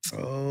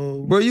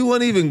 Oh, bro, you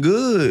wasn't even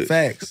good.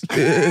 Facts.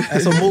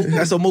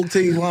 That's a Mook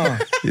team line.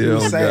 Yeah,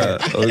 oh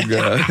God. Oh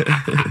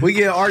God. We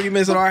get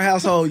arguments in our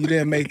household. You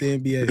didn't make the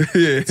NBA.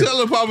 Yeah.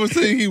 Tell Papa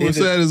T he was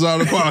sad as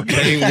out of pocket.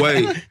 Can't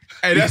wait.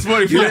 Hey, that's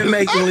funny. You didn't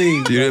make the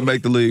league. You didn't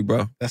make the league,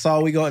 bro. That's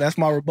all we got. That's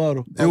my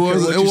rebuttal. It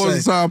was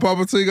the time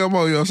Papa T, I'm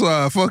on your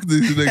side. Fuck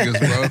these niggas,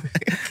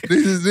 bro.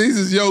 these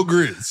is your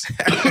grits.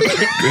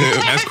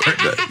 That's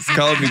crazy.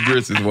 Calling me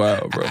grits is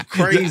wild, bro.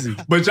 Crazy.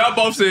 But y'all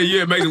both said,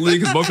 yeah, make the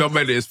league because both y'all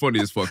made it as funny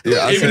as fuck. Yeah,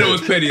 I Even said- though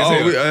it's petty as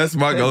hell. that's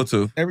my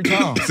go-to. Every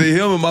time. See,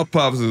 him and my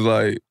pops is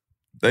like,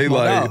 they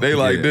My like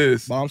dog.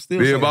 this. But I'm still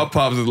Yeah, saying my it.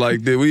 pops is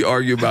like this. We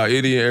argue about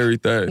any and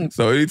everything.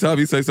 So anytime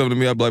he say something to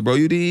me, I'm like, bro,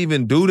 you didn't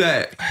even do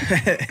that.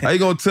 How you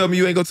gonna tell me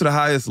you ain't go to the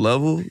highest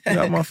level? Get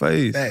out my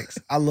face. Facts.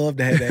 I love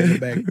to have that in the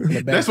back. In the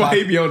back That's why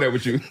he pocket. be on that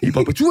with you. He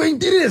like, but you ain't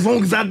did it as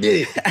long as I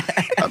did.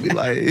 I be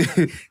like,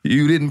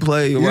 you didn't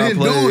play where I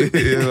didn't do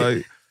played. Yeah,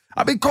 like,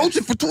 I've been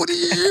coaching for 20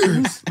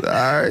 years. All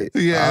right.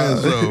 Yeah,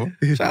 so.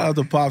 Shout out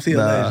to Pops. He a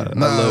legend.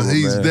 Nah, I love him,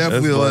 he's man.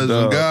 definitely That's a my legend.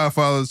 dog.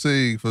 Godfather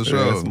Teague, for Yeah,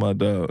 sure. that's my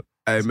dog.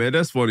 Hey, man,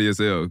 that's funny as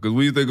hell. Because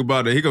when you think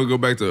about it, he gonna go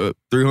back to a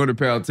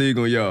 300-pound Teague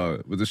on y'all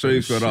with the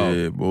shades cut off.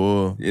 Shit,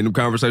 boy. In the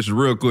conversation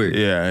real quick.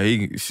 Yeah,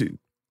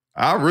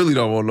 I really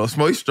don't want no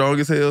smoke. He's strong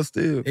as hell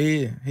still.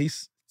 Yeah,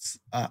 he's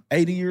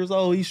 80 years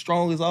old. He's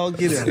strong as all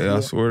get out. Yeah, I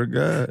swear to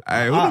God.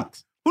 Hey,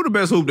 Pops. who the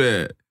best hoop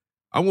dad?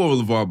 I'm going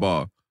with LeVar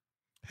Ball.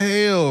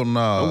 Hell I'm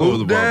no. going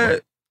with LeVar Ball.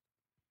 That?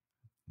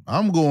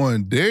 I'm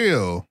going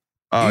Dale.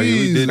 Oh, yeah, we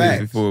Easy. did this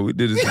Facts. before. We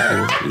did this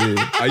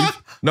before. Yeah.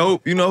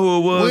 Nope, you know who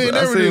it was? We ain't I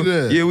never said- did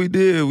that. Yeah, we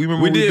did. We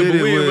remember We did, but it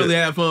we didn't with- really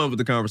have fun with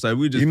the conversation.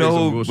 We just You picked some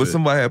know who, bullshit. but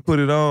somebody had put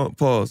it on,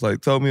 pause,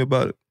 like told me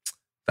about it.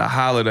 The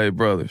Holiday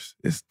Brothers.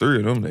 It's three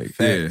of them niggas.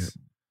 Yeah.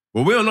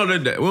 Well, we don't know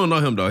that. We don't know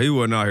him though. He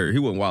wasn't out here. He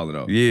wasn't wilding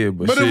though. Yeah,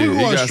 but But shit, if we're he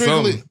going got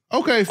strictly, something.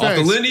 okay, Off facts.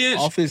 the lineage.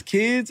 Off his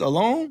kids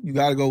alone, you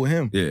got to go with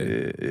him.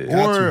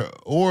 Yeah.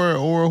 Or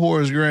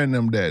Horace Grand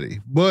them daddy.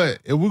 But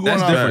if we're going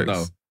That's off, different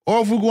though.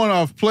 or if we're going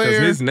off Because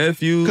player, his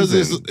nephews. because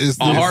it's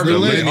Oh, the Harvey,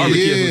 lineage, Harvey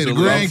kids yeah, was the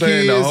the- I'm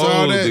saying grandkids,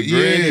 all that, the yeah.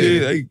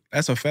 grandkids,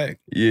 That's a fact.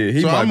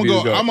 he So might I'm be gonna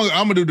the go. GOAT.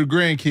 I'm gonna do the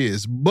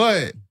grandkids,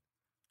 but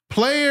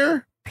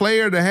player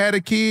that had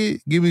a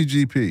kid, give me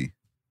GP.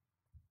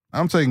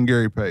 I'm taking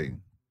Gary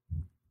Payton.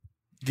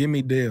 Give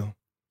me Dale.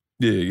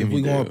 Yeah, If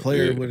we going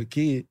player with a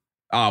kid.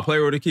 Oh,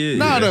 player with a kid.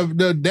 No, yeah.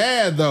 the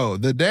dad though.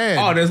 The dad.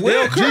 Oh, that's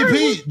Dale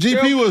Curry.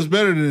 GP was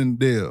better than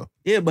Dale.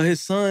 Yeah, but his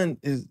son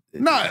is.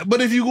 No,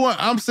 but if you going,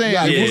 I'm saying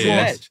Yeah, if yeah. we're going,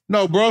 match.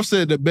 no, bro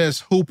said the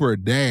best hooper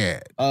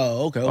dad.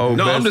 Oh, okay. Oh,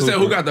 No, I'm best just saying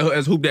who hooper. got the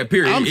as hoop that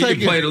period. I'm He can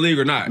taking- play the league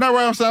or not. No,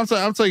 right?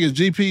 I'm taking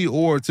GP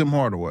or Tim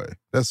Hardaway.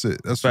 That's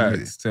it. That's for me.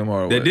 Facts. Tim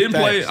Hardaway. That didn't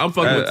play. Facts. I'm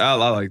fucking with. I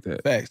like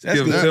that. Facts. That's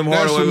Give good. Tim That's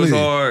Hardaway for was me.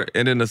 hard,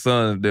 and then the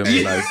son of them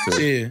was nice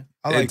too. Yeah.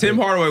 I And like Tim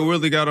that. Hardaway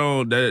really got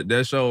on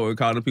that show and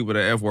called the people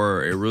the F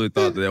word and really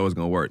thought that was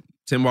gonna work.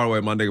 Tim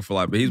Hardaway, my nigga for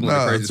life, but he's one of the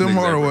No, craziest Tim niggas ever.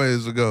 Hardaway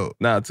is a goat.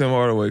 Nah, Tim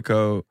Hardaway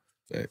cold.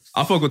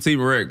 I fuck with T.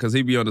 Morant because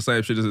he be on the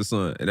same shit as his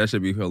son, and that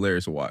should be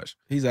hilarious to watch.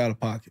 He's out of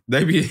pocket.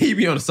 He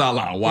be on the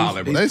sideline wild.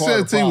 He's bro. They part said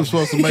of the T was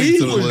problem. supposed to make it He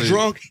to the was league.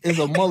 drunk as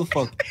a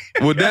motherfucker.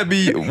 Would that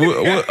be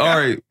what, all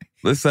right?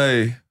 Let's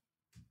say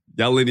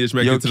Y'all lineage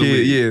make your it to the kid,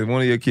 league. yeah,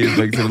 one of your kids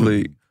make it to the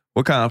league.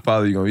 What kind of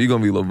father you gonna be? You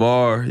gonna be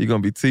LeVar? You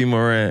gonna be T.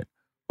 Morant?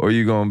 Or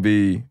you gonna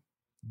be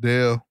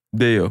Dale.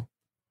 Dale?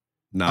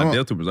 Nah,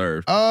 Dale too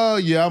reserved. Oh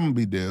yeah, I'm gonna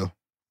be Dale.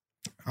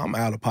 I'm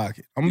out of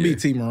pocket. I'm gonna Yeah. be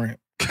T. Morant.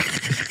 I'm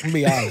gonna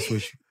be honest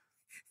with you.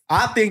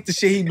 I think the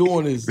shit he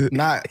doing is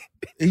not.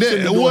 He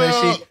shouldn't be doing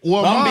that shit.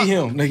 well, I'm gonna my- be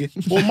him,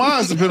 nigga. Well,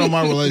 mine's depend on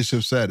my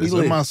relationship status. He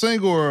lit. Am I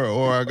single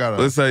or I got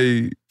Let's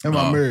say am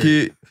I married?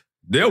 kid,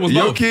 Dale was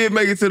your low. kid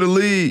make it to the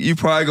league, you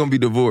probably gonna be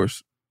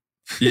divorced.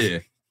 Yeah.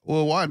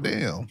 Well, why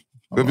damn?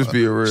 Let me just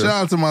be real.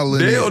 Shout out to my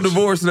lineage. Dale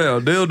divorced now.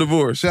 Dale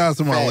divorced. Shout out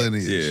to my Facts.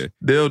 lineage. Yeah.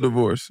 Dale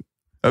divorced.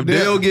 If Dale-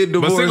 Dale get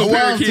But divorced, single Why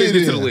parent I'm kids T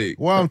get to the then? league.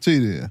 Why I'm T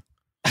then?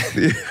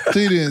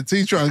 T then.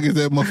 T trying to get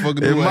that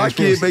motherfucker. if my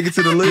kid make it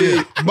to the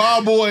league,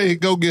 ball boy,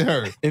 go get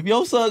her. If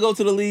your son go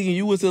to the league and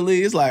you went to the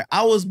league, it's like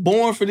I was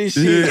born for this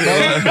shit,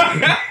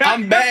 bro.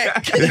 I'm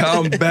back.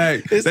 I'm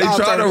back. It's They all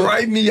try to time.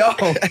 write me off.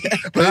 They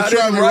I trying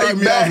didn't to write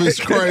me back. off. It's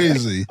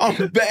crazy. I'm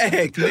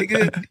back,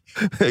 nigga.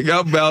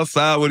 Nigga, I'm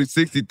outside when he's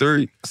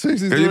 63.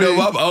 63. You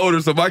know, I'm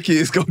older, so my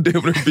kids gonna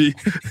damn near be.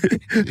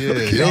 Yeah,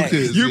 your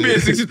kids. You yeah. being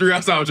 63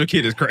 outside with your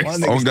kid is crazy. My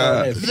nigga Oh,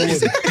 God.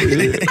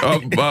 started at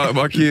 40.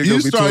 my kids You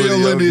gonna be start 20 your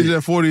younger. lineage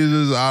at 40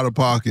 is out of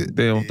pocket.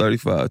 Damn, I'm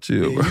 35.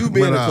 Chill, bro. You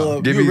be in a But,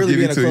 club. give You me- really give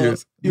be me in a 2 club.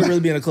 years. You really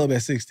be in a club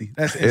at 60.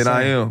 That's insane. And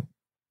I am. And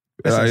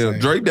That's I am.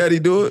 insane. Drake Daddy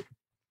do it.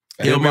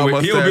 He'll be my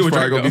with- he'll mustache be with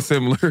probably Drake, gonna be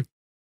though. similar.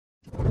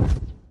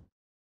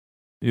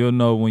 You'll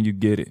know when you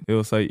get it.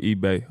 It'll say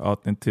eBay,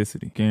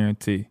 authenticity,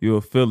 guarantee.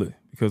 You'll feel it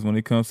because when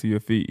it comes to your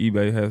feet,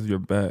 eBay has your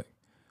back.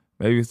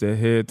 Maybe it's that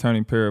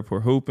head-turning pair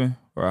for hooping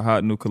or a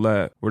hot new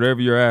collab.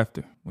 Whatever you're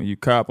after, when you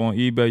cop on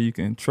eBay, you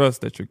can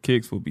trust that your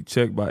kicks will be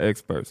checked by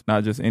experts,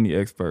 not just any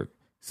expert.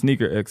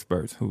 Sneaker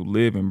experts who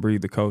live and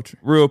breathe the culture.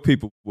 Real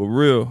people with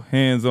real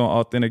hands-on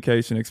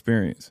authentication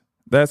experience.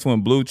 That's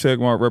when blue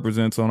checkmark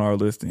represents on our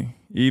listing.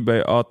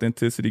 eBay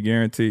Authenticity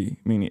Guarantee,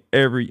 meaning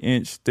every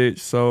inch, stitch,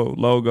 sole,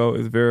 logo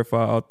is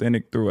verified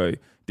authentic through a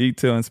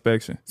detailed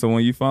inspection. So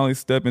when you finally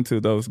step into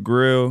those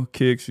grill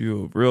kicks,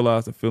 you'll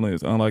realize the feeling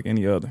is unlike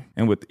any other.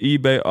 And with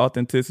eBay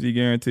Authenticity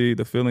Guarantee,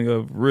 the feeling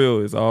of real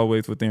is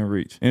always within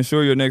reach.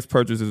 Ensure your next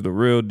purchase is the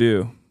real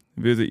deal.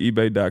 Visit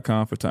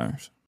ebay.com for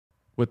terms.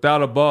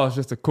 Without a ball, it's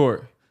just a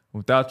court.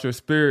 Without your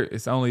spirit,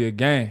 it's only a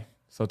game.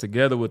 So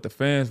together with the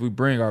fans, we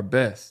bring our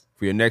best.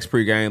 For your next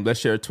pregame, let's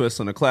share a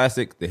twist on the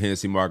classic, the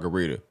Hennessy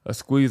Margarita. A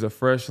squeeze of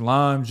fresh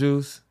lime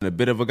juice. And a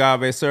bit of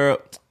agave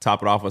syrup.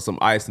 Top it off with some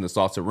ice and a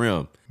salted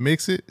rim.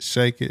 Mix it,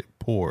 shake it,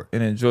 pour it.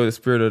 And enjoy the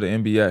spirit of the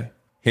NBA.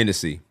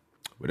 Hennessy.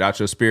 Without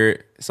your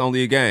spirit, it's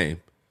only a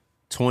game.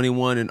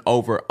 21 and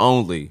over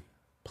only.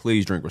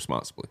 Please drink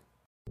responsibly.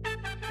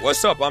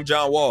 What's up? I'm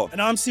John Wall. And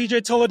I'm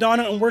CJ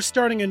Toledano, and we're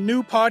starting a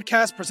new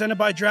podcast presented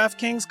by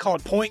DraftKings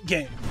called Point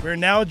Game. We're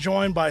now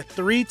joined by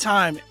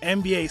 3-time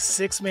NBA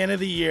Sixth Man of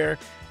the Year,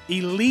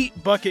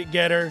 elite bucket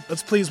getter.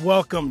 Let's please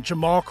welcome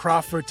Jamal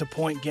Crawford to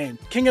Point Game.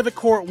 King of the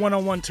Court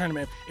one-on-one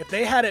tournament. If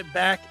they had it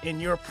back in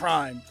your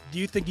prime, do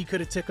you think you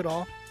could have took it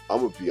all? I'm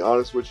going to be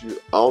honest with you.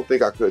 I don't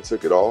think I could have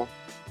took it all,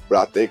 but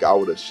I think I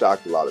would have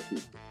shocked a lot of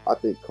people. I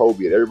think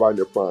Kobe and everybody in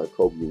their prime,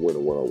 Kobe would win a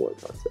one-on-one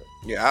contest.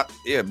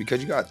 Yeah, because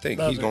you got to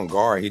think, he's going to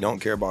guard. He don't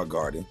care about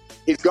guarding.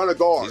 He's going to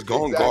guard. He's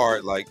going to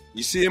guard. Like,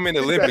 you see him in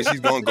the Olympics, he's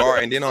going to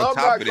guard. And then on top of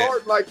that. I'm not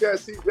guarding like that,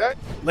 CJ.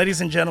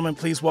 Ladies and gentlemen,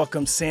 please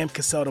welcome Sam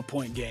Cassell to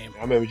Point Game.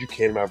 I remember you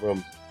came to my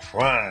room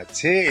crying,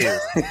 tears,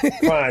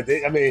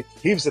 crying. I mean,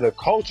 he was in a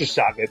culture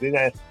shock. And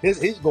then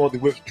he's going through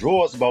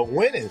withdrawals about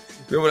winning.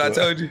 Remember what I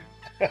told you?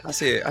 I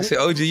said,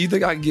 OG, you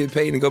think I can get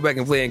paid and go back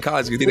and play in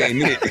college because it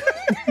ain't it?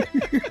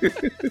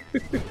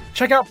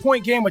 Check out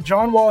Point Game with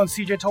John Wall and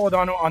CJ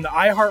Toledano on the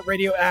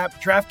iHeartRadio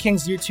app,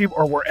 DraftKings YouTube,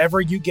 or wherever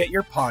you get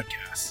your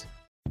podcasts.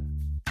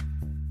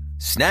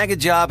 Snag a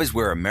job is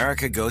where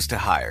America goes to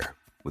hire,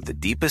 with the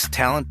deepest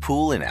talent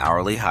pool in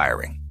hourly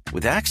hiring.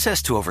 With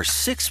access to over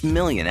 6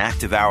 million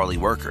active hourly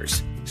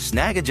workers,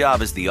 Snag a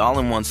Job is the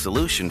all-in-one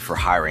solution for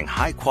hiring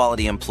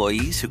high-quality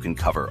employees who can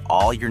cover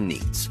all your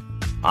needs.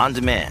 On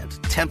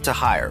demand, temp to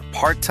hire,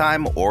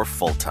 part-time or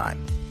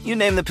full-time. You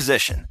name the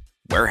position.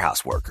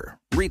 Warehouse worker,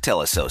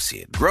 retail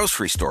associate,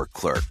 grocery store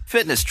clerk,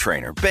 fitness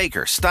trainer,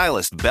 baker,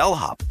 stylist,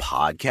 bellhop,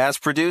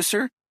 podcast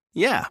producer.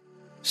 Yeah,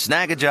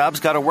 Snag a Job's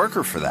got a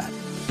worker for that.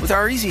 With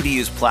our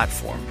easy-to-use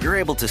platform, you're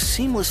able to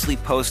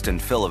seamlessly post and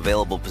fill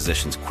available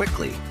positions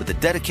quickly with a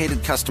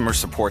dedicated customer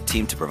support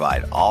team to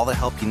provide all the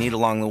help you need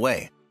along the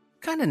way.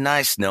 Kind of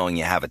nice knowing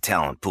you have a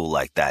talent pool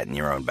like that in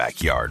your own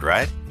backyard,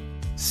 right?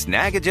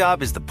 Snag a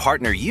Job is the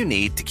partner you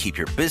need to keep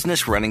your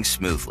business running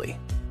smoothly.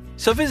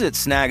 So visit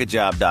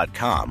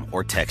snagajob.com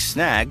or text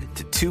snag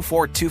to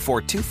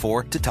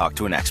 242424 to talk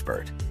to an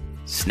expert.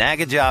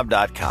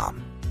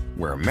 Snagajob.com,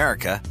 where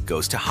America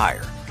goes to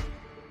hire.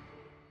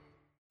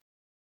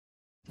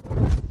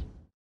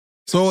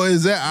 So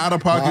is that out of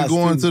pocket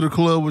going to the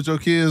club with your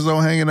kids, though,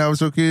 hanging out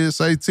with your kids?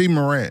 Say T.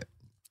 Morant.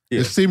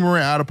 Yeah. Is T.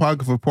 Morant out of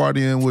pocket for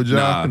partying with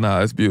y'all?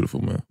 Nah, it's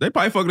beautiful, man. They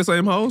probably fucking the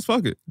same hoes.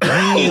 Fuck it.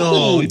 Damn,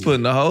 he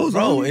putting the hoes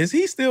on. Bro, is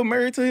he still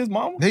married to his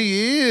mama?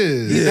 He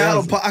is. He's out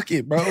of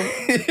pocket, bro.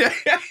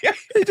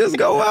 He just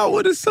go out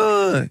with his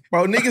son.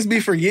 Bro, niggas be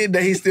forgetting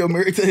that he's still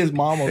married to his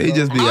mama, bro. He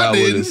just be out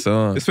with his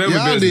son. It's family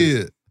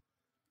business.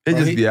 Did.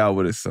 He just be out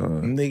with his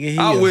son. Nigga,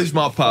 I wish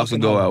my pops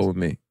would go out with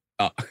me.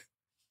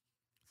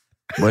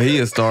 But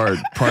he'll start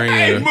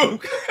praying.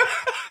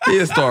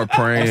 He'll start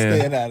praying. I'm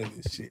staying out of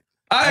this shit.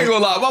 I ain't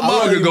gonna lie. My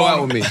mama could go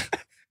out with me.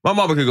 My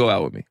mama could go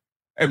out with me.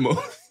 Hey, Mo.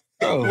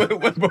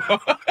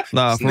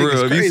 Nah, for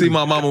real. If you see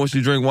my mama when she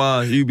drink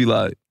wine, you be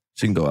like,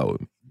 she can go out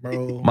with me.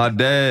 Bro, my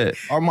dad.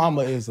 Our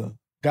mama is a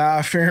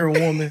God-fearing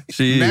woman.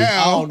 She is.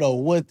 I don't know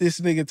what this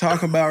nigga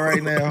talking about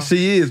right now.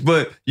 She is,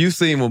 but you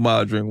seen when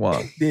Ma drink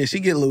wine. Yeah, she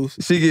get loose.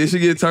 She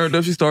get turned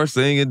up. She starts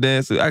singing,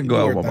 dancing. I can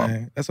go out with my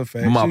mama. That's a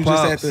fact. My she was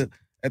pops, just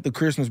at the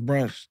Christmas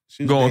brunch.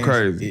 She was going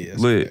dancing. crazy. Yeah,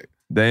 lit.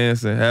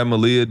 Dancing. Had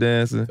Malia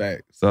dancing.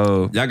 Fact.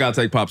 So y'all gotta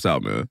take pops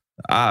out, man.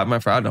 I don't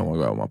want to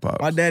go out with my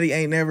pops. My daddy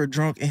ain't never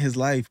drunk in his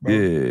life, bro.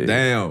 Yeah.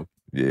 Damn.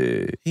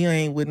 Yeah. He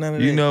ain't with none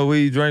of that. You know what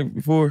he drank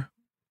before?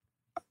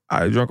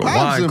 I drank a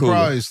wine cooler.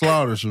 Probably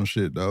slaughtered some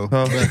shit, though,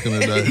 back in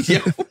the day.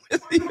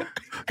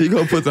 He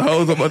gonna put the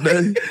hose on my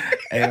daddy?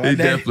 Hey, he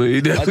definitely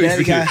used to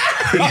get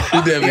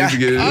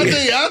it.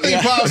 I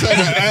think Pops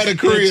had a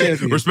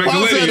crib. Respect the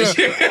lineage.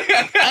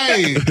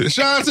 Hey,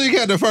 Sean Teague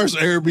had the first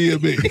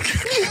Airbnb.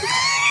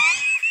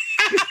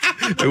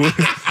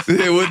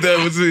 What that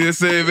was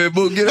saying, man?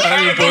 Book, get out of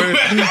here, boy.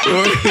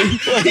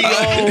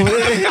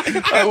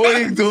 What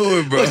he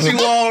doing, bro? What you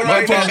on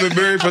right My pops been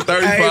married for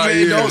 35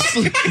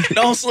 years.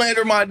 Don't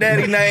slander my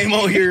daddy name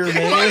on here,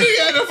 man. Why you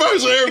got the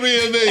first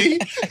Airbnb?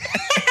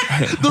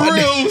 The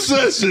real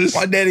obsessions.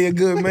 My daddy a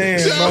good man.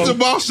 Shout out to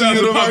Boston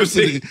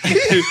University.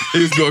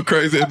 He's going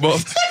crazy at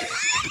Boston.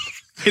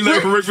 He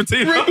learned from Rick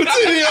Pitino. Rick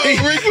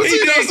Pitino He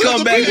did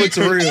come back with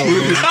Terrell.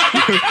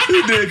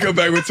 He did come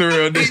back with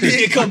Terrell. He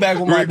did come back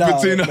with my Rick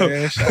dog. Pitino.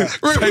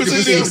 Rick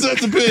Pitino set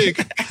the pig.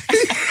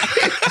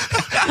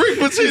 Rick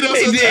Pitino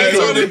set the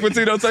pig. Rick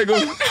Pitino take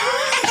him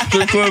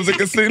strip clubs and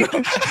casino.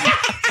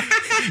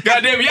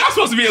 Goddamn, y'all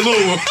supposed to be a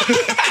little one.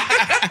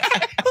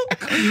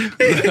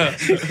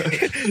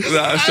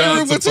 Shout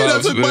out to Rick Pitino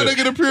Pops, took my man.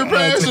 nigga to Pure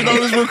Passion on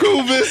his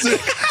recruit visit.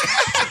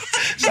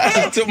 Shout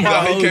out to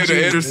my He came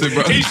to Anderson,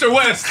 bro. East or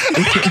West?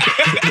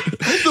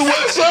 The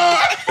West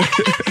Side.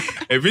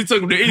 If he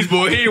took him to East,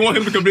 boy, he didn't want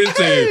him to come to his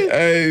team.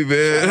 Hey,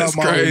 man, that's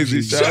Shout out my crazy.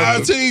 OG. Shout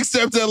out Teague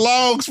stepped at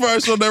Longs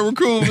first on that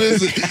recruit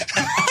visit.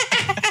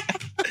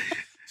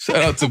 Shout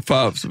out to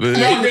Pops, man.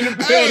 Malcolm in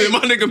the building. My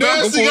nigga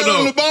Malcolm Nasty got on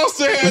pulled the up.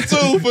 Boston hat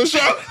too, for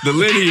sure. The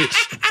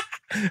lineage.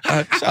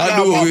 I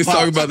knew what we was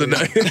talking about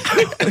today.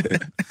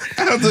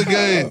 That's a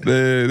game.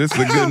 Man, this is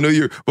a good New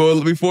Year.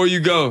 Well, before you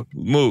go,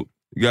 Mook,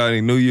 you got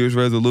any New Year's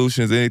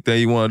resolutions, anything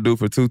you want to do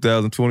for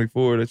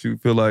 2024 that you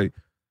feel like?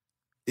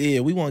 Yeah,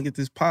 we want to get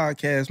this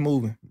podcast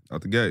moving.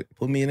 Out the gate.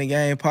 Put Me in the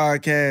Game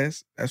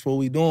podcast. That's what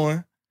we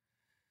doing.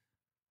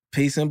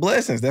 Peace and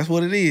blessings. That's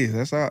what it is.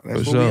 That's what we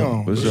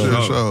on. For For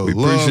sure. sure. We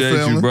Love, appreciate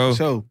family. you, bro.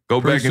 Sure.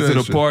 Go back into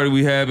Appreciate the you. party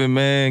we having,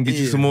 man. Get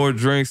you Yeah. some more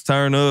drinks.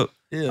 Turn up.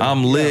 Yeah.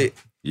 I'm lit.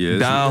 Yeah,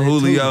 Down lit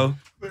Julio.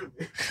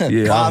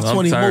 Yeah,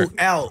 520 I'm book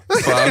out.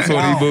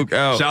 520 book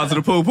out. Shout out to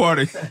the pool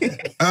party.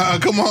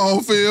 Come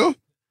on, Phil.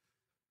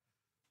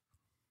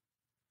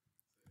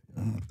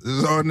 This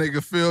is our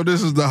nigga Phil.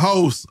 This is the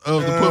host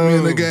of the Put Me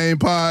in the Game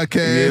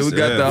podcast. Yeah, we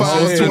got the Yeah.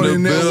 host in 520 the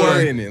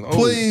Network. building.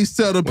 Please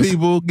tell the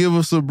people, give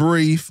us a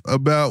brief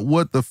about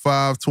what the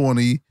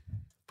 520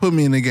 Put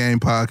Me in the Game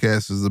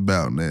podcast is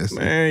about, Nasty.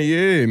 Man,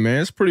 yeah,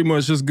 man. It's pretty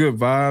much just good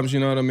vibes, you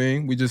know what I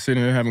mean? We just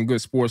sitting here having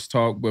good sports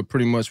talk, but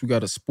pretty much we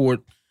got a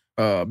sport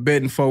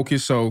betting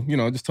focus. So, you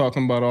know, just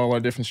talking about all our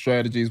different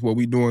strategies, what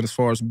we doing as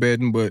far as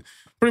betting, but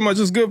pretty much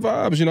just good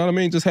vibes, you know what I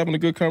mean? Just having a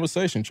good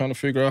conversation, trying to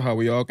figure out how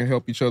we all can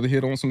help each other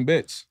hit on some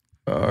bets.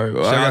 All right.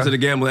 Well, Shout I out to the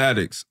gambling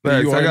addicts.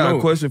 Facts. You I already got know.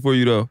 a question for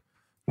you though.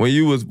 When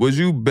you was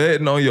you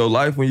betting on your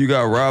life when you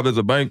got robbed as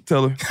a bank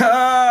teller?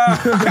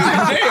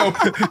 Damn.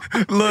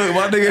 Look,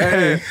 my nigga.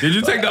 Hey, Did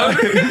you take the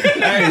under?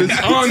 Hey, it's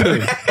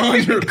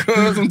under,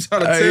 cuz I'm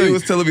trying to tell he you.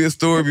 was telling me a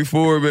story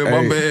before, man.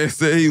 My Hey. man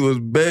said he was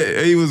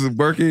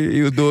working,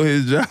 he was doing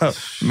his job.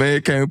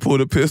 Man came and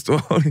pulled a pistol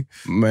on him.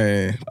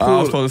 Man. I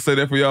was supposed to say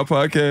that for y'all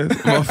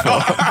podcast. My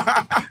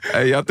fault.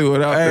 Hey, y'all threw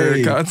it out there.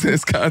 Hey.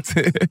 Content's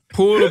content.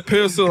 Pull the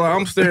pistol.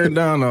 I'm staring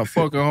down a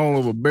fucking hole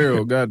of a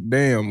barrel. God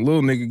damn.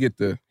 Little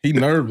nigga he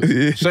nervous,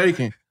 Yeah.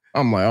 shaking.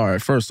 I'm like, all right,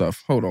 first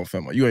off, hold on,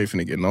 fam. You ain't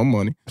finna get no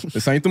money.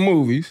 This ain't the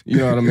movies. You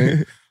know what I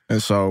mean?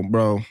 And so,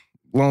 bro,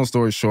 long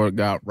story short,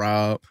 got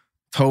robbed.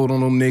 Told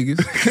on them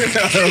niggas.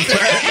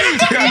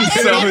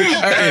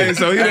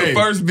 So he the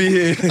first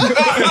behead.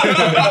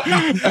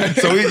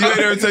 So you ain't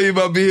ever tell you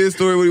about behead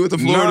story when he went to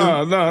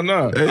Florida?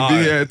 No. Hey,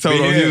 behead told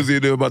on Behead. Hughes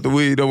knew about the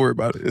weed. Don't worry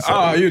about it. It's all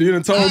right. You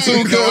done told too,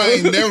 I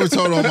ain't cuz. never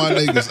told on my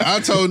niggas. I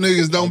told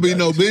niggas don't be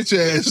no bitch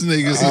ass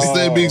niggas.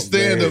 Instead, be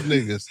stand up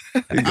niggas.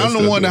 I'm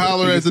the one that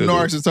hollered at the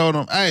narcs and told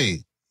them, hey,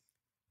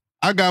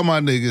 I got my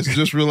niggas.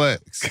 Just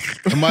relax.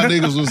 And my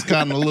niggas was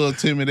kind of a little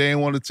timid. They ain't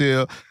want to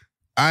tell.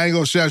 I ain't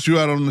gonna shout you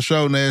out on the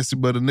show, Nasty,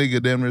 but a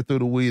nigga damn near threw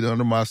the weed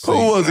under my seat. Who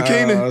was it,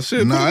 Keenan?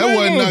 Shit, Nah, it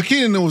wasn't. Nah,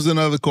 Keenan was in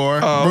the other car.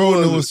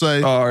 Bro, it was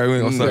safe. All right, we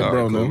ain't gonna say Bro,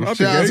 all right, no. cool.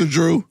 Shout out to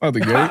Drew. Out the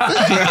gate.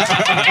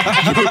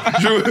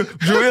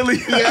 Drew Illy.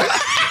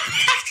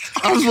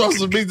 I'm supposed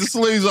to beat the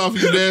sleeves off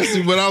you,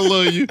 Nasty, but I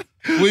love you.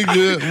 We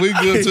good. We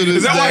good to this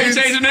Is that why day. you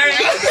changed your name?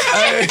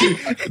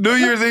 Hey, New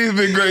Year's Eve's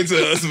been great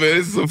to us, man.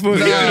 It's so funny.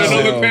 Nah,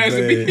 Another pass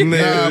to be.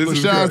 Nah, but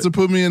shout out to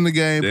Put Me in the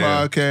Game Yeah.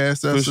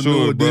 podcast. That's For a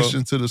new sure, bro.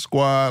 addition to the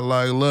squad.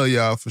 Like, love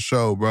y'all for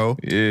sure, bro.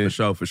 Yeah.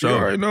 For You sure.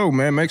 already know,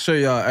 man. Make sure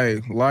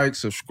y'all, like,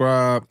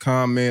 subscribe,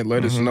 comment,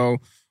 let us know.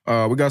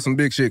 We got some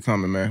big shit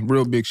coming, man.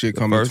 Real big shit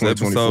coming in First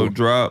 2024. episode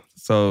dropped,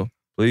 so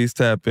please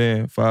tap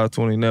in.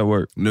 520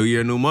 Network New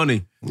year, new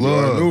money.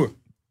 Love.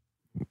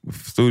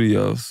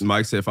 Studios.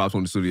 Mike said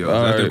 520 Studios.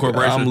 All That's the right,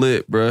 corporation. I'm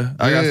lit, bruh.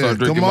 I gotta Yeah, start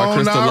drinking come my on,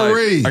 Crystal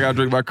Nari. Light. I gotta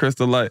drink my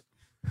Crystal Light.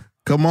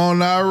 Come on,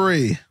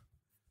 Nari.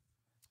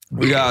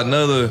 We got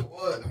another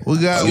We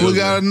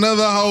got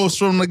another host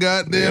from the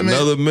goddamn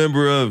another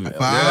member of it.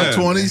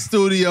 520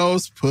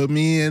 Studios. Put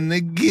Me in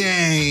the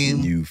Game.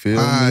 You feel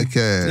me?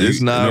 Podcast. It's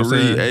You know not what I'm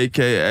saying?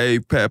 aka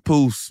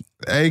Papoose.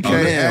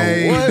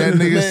 AKA what? that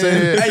nigga Man.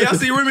 said. Hey, y'all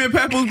see Remy and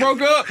Papoose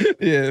broke up?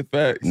 Yeah,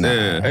 facts. Nah.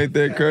 Ain't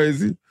that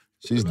crazy?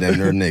 She's damn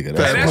near a nigga. Hey,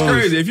 That's that's Papoose.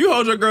 crazy. If you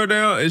hold your girl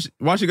down, and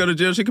why she go to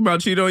jail? She come out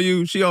and cheat on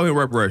you. She owe him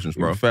reparations,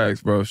 bro.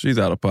 Facts, bro. She's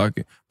out of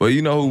pocket. But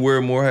you know who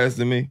wear more hats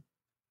than me?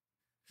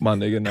 My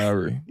nigga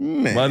Nari.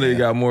 Man. My nigga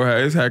got more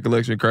hair. His hair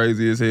collection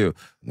crazy as hell.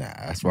 Nah,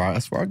 that's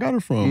where I got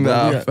it from.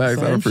 Nah, facts.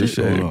 I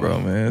appreciate it, bro,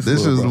 man.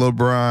 This is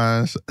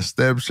LeBron's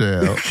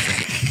stepchild.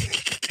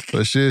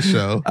 For shit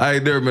show. I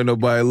ain't never met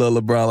nobody love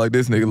LeBron like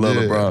this nigga love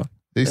LeBron.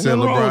 He said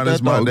LeBron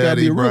is my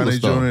daddy,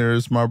 Bronny Jr.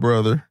 is my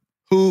brother.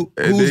 Who's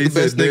the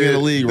best nigga in the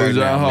league right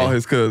now? John Hall,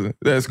 his cousin.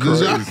 That's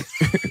crazy.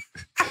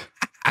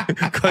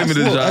 Claiming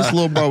the John. That's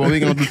little bro, but we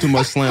gonna do too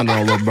much slander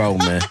on little bro,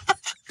 man.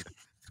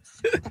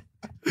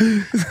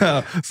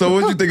 So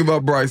what you think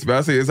about Bryce, man?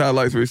 I see his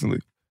highlights recently.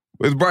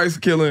 Is Bryce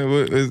killing?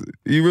 Is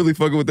you really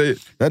fucking with that?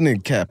 That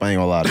nigga cap, I ain't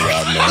gonna lie to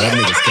y'all, man. That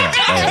nigga's cap.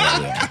 I ain't gonna lie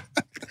to y'all.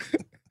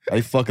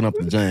 They fucking up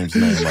the James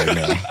name right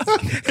now.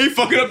 He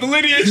fucking up the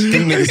lineage.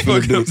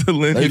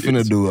 They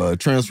finna do a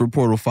transfer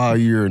portal 5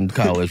 year in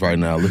college right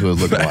now. Look what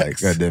it's looking like.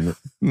 God damn it.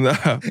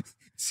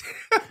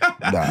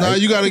 Nah,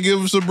 you gotta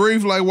give us a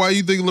brief, like why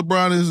you think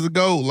LeBron is the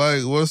GOAT.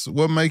 Like,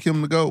 what make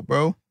him the GOAT,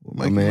 bro?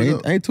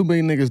 Ain't too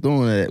many niggas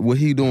doing that. What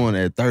he doing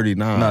at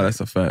 39? Nah, that's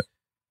a fact.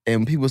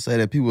 And people say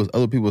that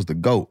other people's the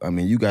GOAT. I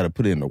mean, you got to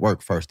put in the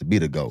work first to be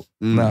the GOAT.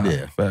 Nah,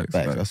 yeah, facts.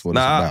 That's what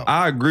nah, it's about.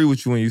 I agree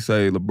with you when you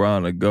say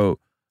LeBron the GOAT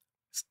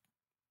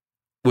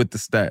with the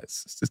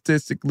stats.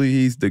 Statistically,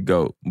 he's the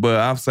GOAT. But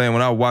I'm saying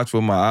when I watch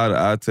with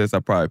my eye test, I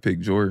probably pick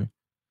Jordan.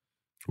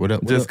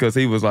 Just because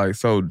he was like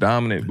so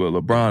dominant, but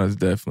LeBron is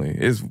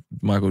definitely, it's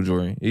Michael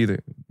Jordan either.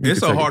 It's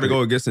so hard to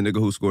go against a nigga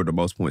who scored the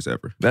most points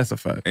ever. That's a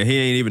fact. And he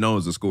ain't even known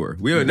as a scorer.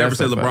 We would never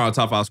say LeBron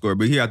top 5 scorer,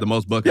 but he had the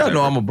most buckets. Y'all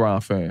know I'm a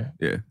Bron fan.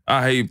 Yeah.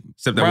 I hate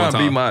Except that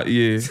one time.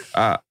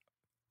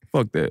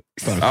 Fuck that.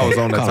 I was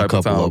on that type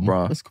of time with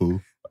Bron. That's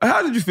cool.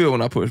 How did you feel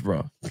when I pushed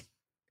Bron?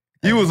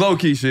 You was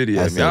low-key shitty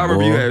at me. I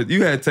remember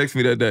you had text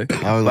me that day.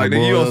 I was like,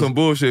 you on some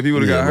bullshit if he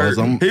would have got hurt.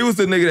 boys, He was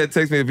the nigga that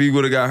texted me if he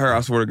would have got hurt,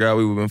 I swear to God,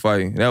 we would have been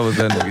fighting. That was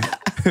that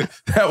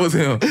nigga. That was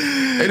him.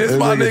 And it's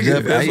my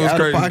nigga. That's what's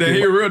crazy.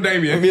 He a real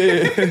Damien.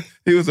 Yeah.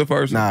 He was the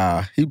first one.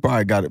 Nah, he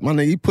probably got it. My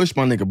nigga, he pushed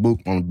my nigga Book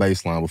on the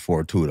baseline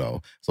before too,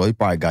 though. So he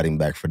probably got him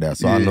back for that.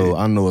 So I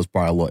know it's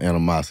probably a little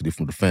animosity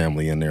from the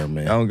family in there,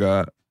 man. Oh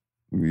God.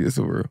 It's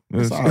a real.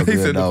 It's all He good,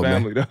 said though, the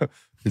family, man. though.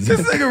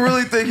 This nigga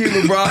really think he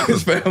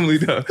LeBron's family,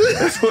 though.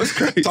 That's what's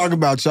crazy. Talk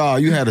about y'all.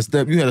 You had to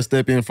step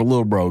in for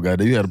little bro,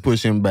 goddamn. You had to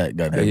push him back,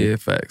 goddamn. Yeah,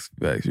 facts.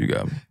 You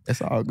got me.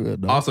 That's all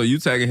good, though. Also, you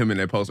tagging him in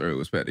that post earlier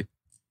was petty.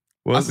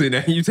 I seen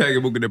that. You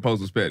tagging Book in that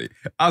post was petty.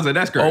 I was like,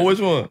 that's crazy. Oh, which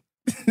one?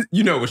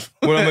 You know which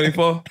one. What I'm ready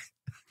for?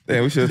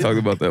 Damn, we should have talked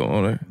about that one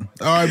on there.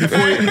 All right,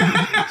 before you...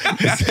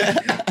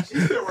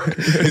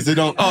 He said,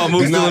 don't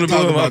Moose still in the talk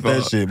building, about my that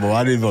fault. shit, boy.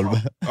 I didn't vote.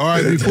 All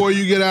right, before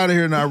you get out of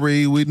here,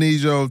 Nari, we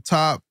need your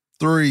top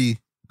 3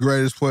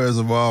 greatest players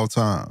of all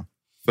time.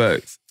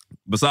 Facts.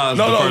 Besides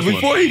the first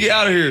before one. he get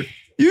out of here,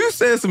 you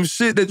said some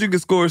shit that you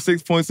could score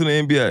 6 points in the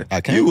NBA.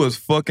 I can't. You was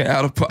fucking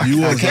out of pocket.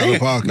 You was out of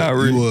pocket. Not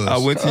really. You was. I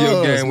went to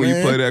your game when you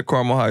man. played at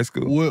Carmel High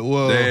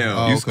School.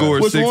 Damn. You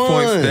scored Which 6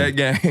 points one? that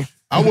game.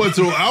 I went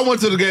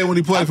to the game when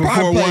he played for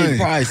Fort Wayne.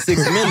 Probably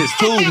 6 minutes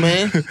too,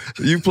 man.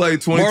 You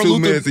played 22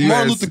 minutes. And you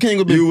Martin had- Luther King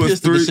would be you was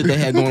pissed at the shit they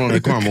had going on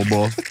at Carmel,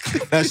 boy.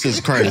 That shit's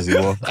crazy,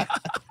 boy.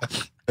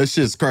 That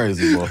shit's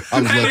crazy, boy.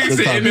 I was nigga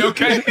said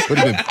MLK. Would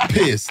have been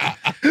pissed.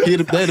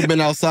 They'd have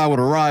been outside with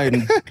a riot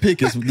and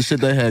pickets with the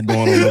shit they had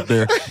going on up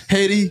there.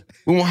 Haiti,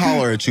 we won't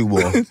holler at you,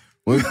 boy.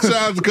 Shout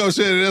out to Coach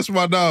Eddie, that's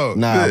my dog.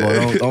 Nah,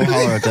 boy, don't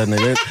holler at that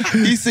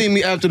nigga. He seen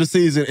me after the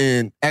season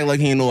and act like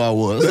he didn't know who I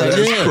was. It's like,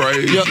 That's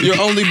crazy.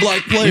 You're only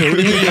black player. What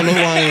do you mean you don't know who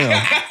I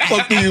am?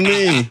 Fuck do you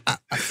mean?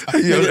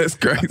 Yo, that's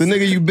crazy. The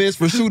nigga you benched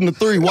for shooting the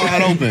 3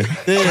 wide open.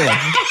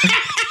 Yeah.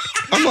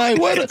 I'm like,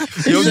 what?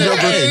 Your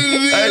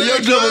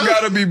jumper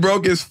gotta be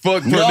broke as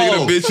fuck for a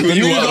nigga to bitch you the when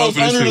you nigga out goes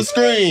open under the shit.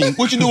 screen.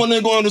 What you doing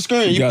there going on the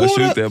screen? You gotta pulled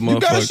shoot up. that motherfucker. You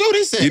gotta shoot.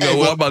 He said, You know hey,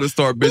 what? boy, I'm about to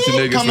start bitching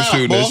niggas come for out,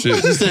 shooting boy. that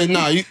shit. He said,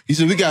 nah. He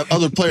said, we got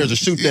other players to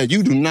shoot that.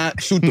 You do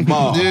not shoot the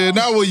ball. Yeah,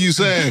 not what you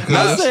saying.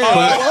 I said,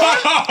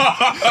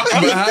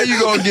 But how you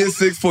gonna get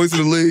 6 points in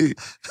the league?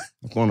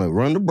 I'm gonna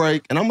run the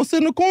break and I'm gonna sit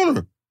in the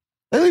corner.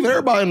 They leave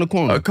everybody in the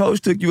corner. A coach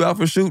took you out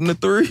for shooting the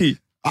 3.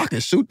 I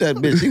can shoot that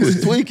bitch. He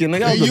was tweaking.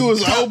 Nigga, I You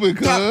was top, open,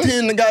 cuz. top 10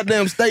 in the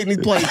goddamn state and he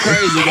played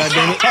crazy,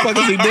 goddamn it. What the fuck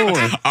is he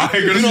doing? I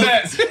ain't gonna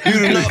stats. You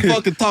do not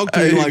fucking talk to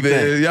me like man,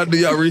 that. y'all do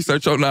y'all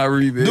research on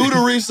Nari, man. Do the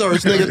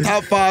research, nigga.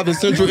 Top 5 in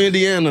Central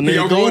Indiana, nigga.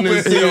 Yo, Going in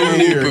whooping. Yo,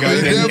 senior year. whooping,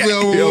 goddamn man. it.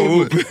 Definitely Yo, over.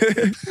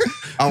 whooping.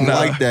 I'm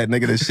like that,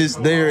 nigga. The shit's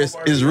there.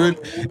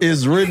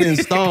 It's written in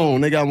stone,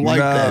 nigga. I'm like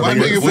that. My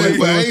nigga played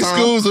for 8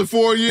 schools in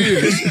 4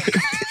 years.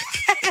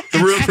 The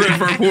real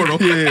transfer portal.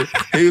 Yeah,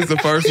 he was the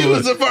first He one.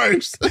 was the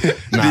first.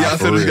 Nah, Deion for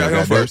Sanders real, got him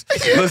goddamn. first.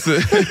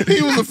 Listen,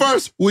 He was the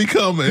first. We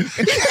coming.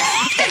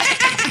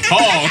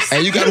 Pause.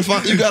 Hey, you gotta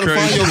find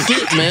your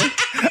fit, man.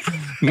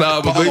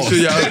 nah, but make sure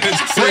y'all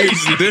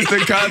this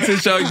the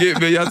content y'all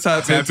get, man. Y'all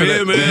tap into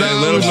that,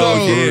 man. Let them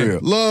know again.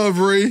 Love,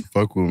 Ree.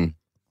 Fuck with him.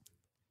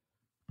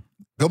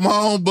 Come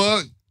on,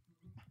 Buck.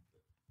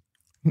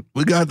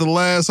 We got the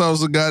last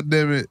house of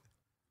goddamn it.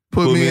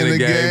 Put me in the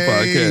game.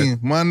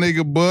 Podcast. My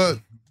nigga Buck.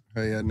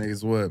 Hey, y'all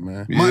niggas what,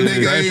 man? My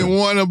nigga ain't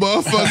won a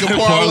motherfucking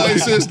parlay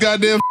since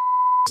goddamn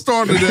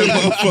started that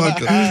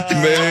motherfucker.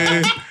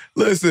 Man,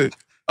 listen.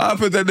 I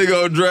put that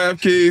nigga on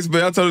DraftKings,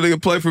 man. I told the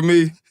nigga play for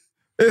me.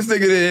 This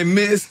nigga done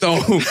missed on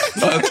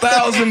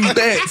 1,000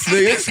 bets. Nigga.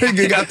 This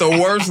nigga got the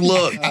worst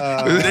luck.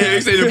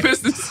 You say the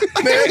Pistons?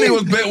 Man, that nigga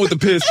was betting with the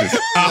Pistons.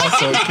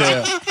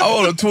 I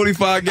on a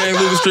 25-game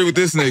losing streak with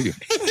this nigga.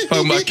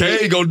 Talking about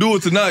K gonna do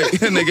it tonight.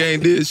 That nigga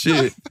ain't did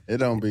shit. It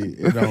don't be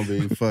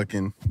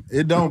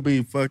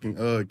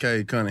fucking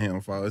K Cunningham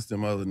fault. It's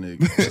them other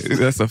niggas.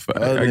 That's a fact.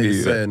 Other I give niggas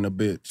you sad that. in the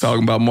bitch.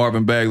 Talking about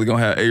Marvin Bagley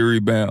gonna have 8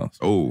 rebounds.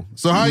 Oh.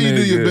 So how you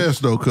do your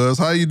best though, cuz?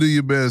 How you do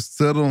your best?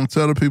 Tell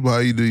the people how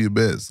you do your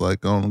best.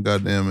 Like on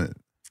goddamn it.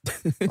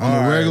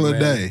 On a regular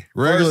day.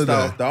 Regular day.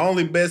 Off, the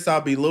only bets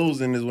I'll be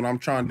losing is when I'm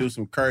trying to do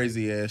some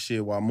crazy ass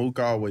shit while Mook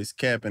always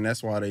capping.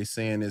 That's why they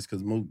saying this,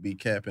 because Mook be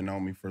capping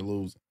on me for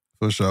losing.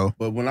 For sure.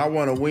 But when I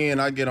want to win,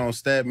 I get on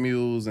Stat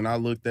Mules and I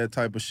look that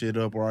type of shit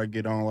up, or I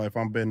get on, like, if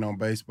I'm betting on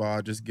baseball,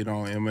 I just get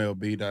on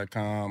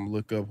MLB.com,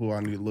 look up who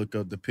I need to look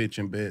up, the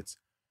pitching bets.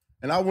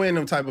 And I win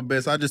them type of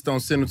bets. I just don't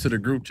send them to the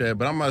group chat,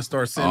 but I'm going to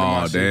start sending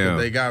my shit,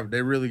 because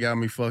they really got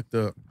me fucked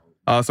up.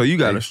 So you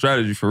got a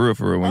strategy for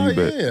real when you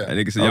bet. Yeah. That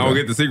nigga said, y'all don't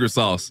get the secret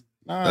sauce.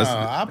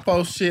 Nah, I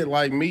post shit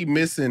like me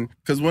missing,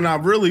 because when I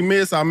really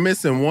miss, I'm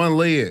missing one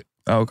leg.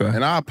 Okay.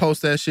 And I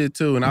post that shit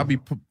too, and I be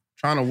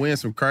trying to win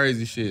some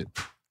crazy shit.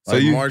 So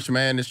Like March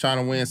Madness trying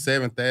to win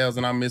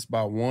 7,000, I missed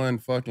by one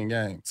fucking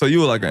game. So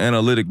you were like an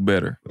analytic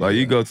better. Like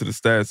you go to the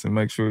stats and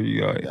make sure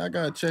you got Yeah, I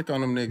gotta check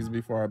on them niggas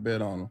before I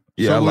bet on them.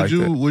 Yeah, so I like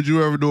that. would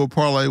you ever do a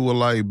parlay with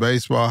like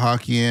baseball,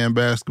 hockey, and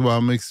basketball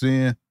mixed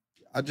in?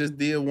 I just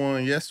did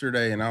one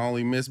yesterday, and I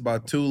only missed by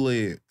 2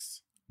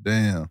 legs.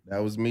 Damn.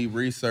 That was me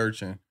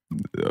researching.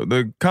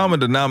 The common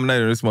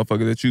denominator of this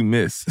motherfucker that you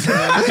miss.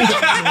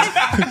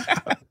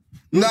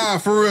 Nah,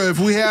 for real. If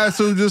we had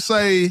to just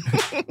say,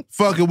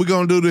 fuck it, we're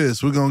gonna do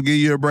this. We're gonna give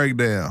you a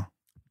breakdown.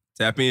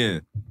 Tap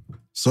in.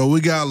 So we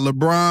got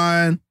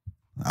LeBron.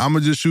 I'm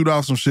gonna just shoot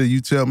off some shit.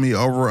 You tell me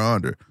over or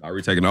under. Are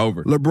we taking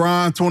over?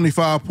 LeBron,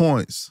 25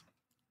 points.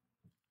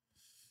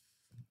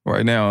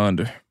 Right now,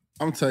 under.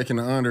 I'm taking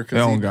the under Oh,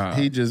 because God.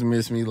 he just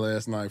missed me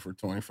last night for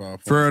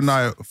 25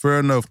 points. Fair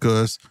enough,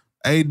 cuz.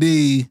 AD,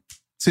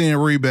 10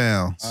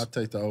 rebounds. I'll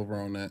take the over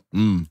on that.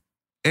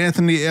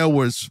 Anthony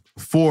Edwards,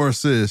 4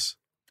 assists.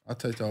 I'll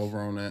take the over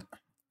on that.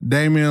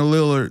 Damian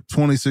Lillard,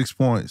 26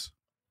 points.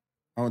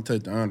 I'm going to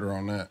take the under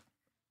on that.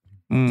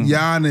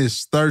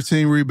 Giannis,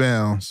 13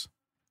 rebounds.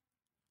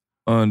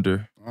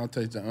 Under. I'll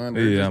take the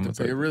under. Yeah,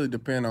 It really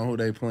depends on who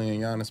they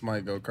playing. Giannis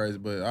might go crazy,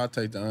 but I'll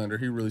take the under.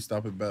 He really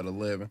stopped at about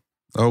 11.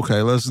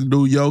 Okay, let's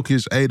do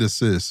Jokic, 8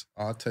 assists.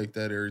 I'll take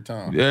that every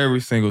time.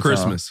 Every single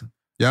Christmas. time.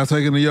 Y'all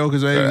taking the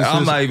Jokic 8 assists?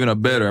 I'm not even a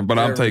better, but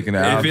I'm taking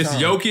that. If it's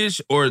Jokic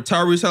or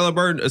Tyrese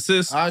Halliburton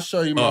assists, I'll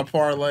show you my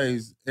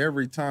parlays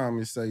every time.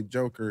 It say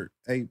Joker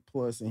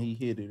 8+, and he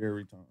hit it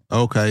every time.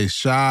 Okay,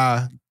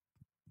 Shy,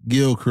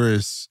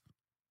 Gilchrist,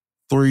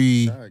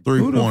 3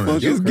 Who the pointers.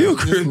 fuck is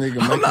Gilchrist?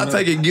 I'm not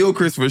taking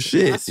Gilchrist for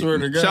shit. I swear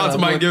to God. shout out to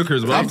Mike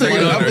Gilchrist, bro. I'm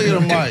thinking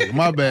of Mike.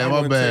 My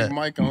bad.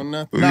 Mike on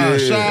nothing. Nah, Yeah.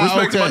 Shy,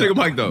 Respect to my okay. nigga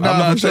Mike, though. Nah, I'm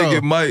not for sure.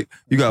 taking Mike.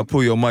 You gotta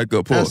pull your mic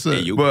up, Paul. That's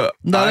it. But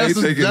No, I that's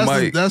ain't taking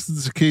Mike. that's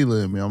the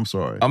tequila in me. I'm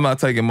sorry. I'm not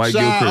taking Mike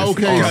Shy, Gilchrist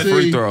okay, on a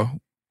free see. throw.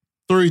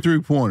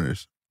 3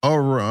 pointers.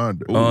 Over or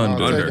under?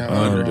 Under.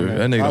 on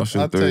That nigga don't shoot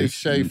I'll take threes.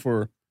 Shea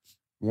for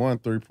 1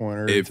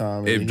 3-pointer every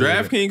time. If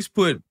DraftKings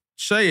put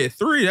Shea at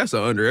 3, that's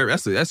an under.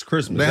 That's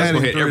Christmas. They That's had gonna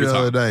him hit 3 every the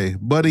other time. day.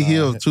 Buddy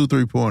Hield, 2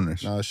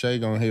 3-pointers. Nah, Shea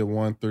gonna hit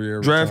 1 3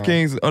 every time.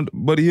 DraftKings,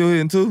 Buddy Hill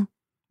hitting too?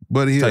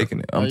 Buddy Hield. Taking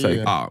it. I'm Oh, yeah. taking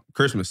it. Oh,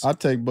 Christmas. I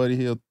take Buddy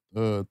Hill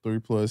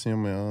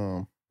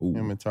 3+.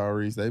 Him and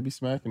Tyrese, they be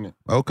smacking it.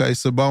 Okay,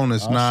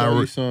 Sabonis, I'll 9 show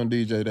you some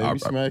DJ. They be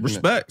smacking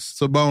Respects.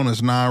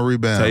 Sabonis, 9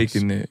 rebounds.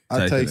 Taking it. I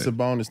take Taking it.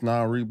 Sabonis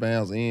 9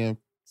 rebounds and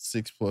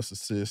 6+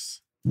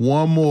 assists.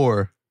 One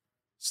more.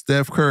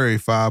 Steph Curry,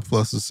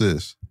 5+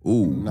 assists.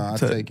 Ooh. Nah, I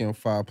take him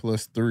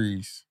 5+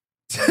 threes.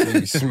 They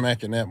be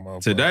smacking that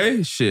motherfucker.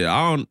 Today, shit,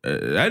 I don't.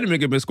 That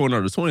nigga been scoring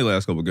under 20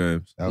 last couple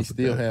games. He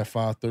still had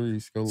 5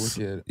 threes. Go look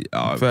at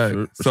it.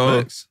 Fact. So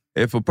Respects.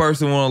 if a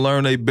person want to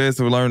learn their best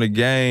or learn the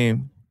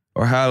game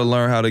or how to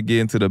learn how to get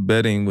into the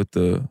betting with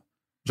the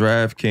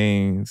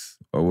DraftKings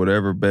or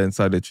whatever betting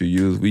site that you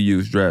use, we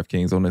use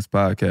DraftKings on this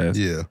podcast.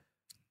 Yeah.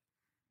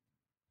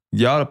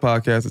 Y'all the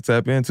podcast to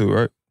tap into,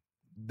 right?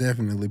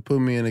 Definitely. Put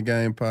me in the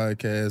game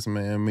podcast,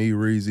 man. Me,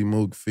 Reezy,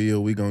 Mook,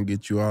 Phil. We gonna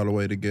get you all the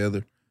way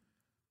together.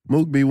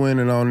 Mook be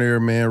winning on there,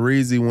 man.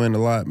 Reezy win a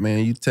lot,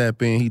 man. You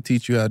tap in, he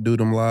teach you how to do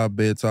them live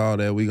bets, all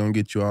that. We gonna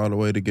get you all the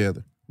way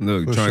together.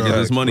 Look, For trying to sure. get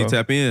this money, Bro.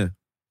 tap in.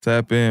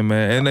 Tap in,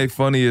 man. And they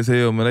funny as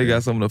hell, man. They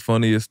got some of the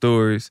funniest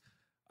stories.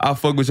 I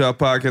fuck with y'all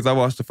podcast. I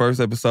watched the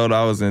first episode.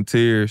 I was in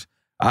tears.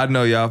 I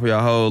know y'all for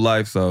y'all whole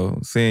life, so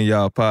seeing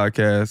y'all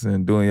podcast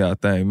and doing y'all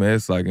thing, man,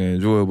 it's like an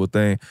enjoyable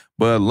thing.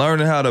 But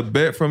learning how to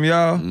bet from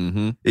y'all,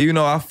 even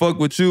though I fuck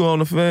with you on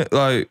the fence,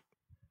 like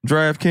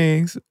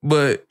DraftKings,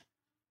 but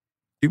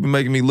you been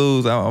making me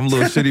lose. I'm a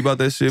little shitty about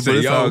that shit, but Say,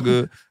 it's yo. all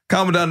good.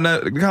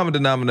 Common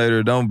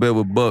denominator, don't bet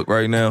with Buck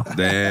right now.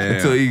 Damn.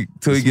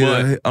 Until he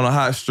get on a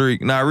hot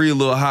streak. Now, Reed a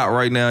little hot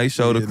right now. He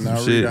showed us some Now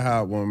shit. read a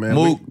hot one, man.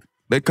 Mook,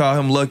 they call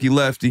him Lucky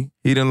Lefty.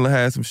 He done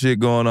had some shit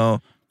going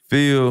on.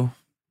 Phil.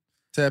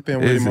 Tap in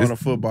with him on the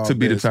football to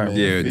be bets, determined.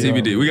 man. Yeah,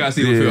 TBD. We gotta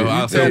see what Phil.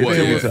 I'll Tap in what.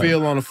 with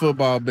Phil on the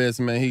football bets,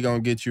 man. He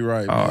gonna get you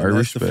right, man. All right, That's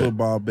respect. the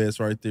football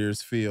bets right there.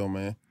 Is Phil,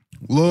 man.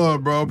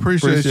 Lord, bro.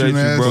 Appreciate you,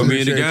 man. bro. Put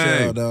me in the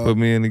game. Put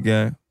me in the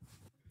game.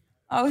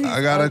 Oh, he's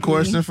I got a ugly.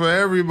 question for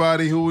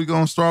everybody. Who we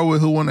gonna start with?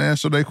 Who want to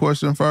answer their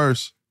question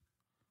first?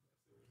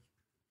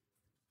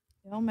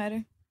 It don't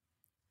matter.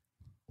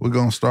 We're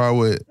gonna start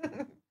with.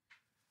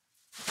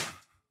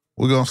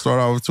 We're gonna start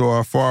off to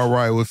our far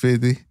right with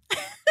 50.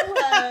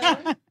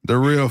 The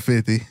real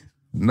 50.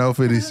 No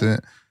 50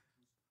 Cent.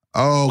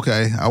 Oh,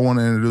 okay. I want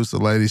to introduce the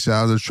lady.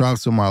 Shout out to Trop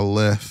to my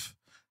left.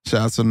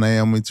 Shout out to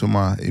Naomi to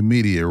my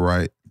immediate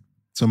right.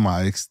 To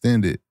my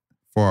extended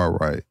far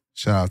right.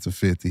 Shout out to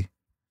 50.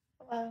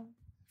 Hello.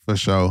 For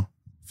sure.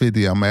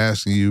 50, I'm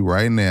asking you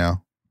right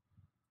now.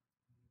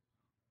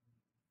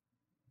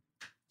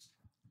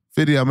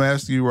 50, I'm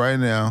asking you right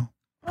now.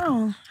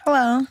 Oh,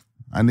 hello.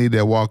 I need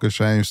that walk of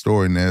shame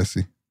story,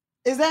 Nancy.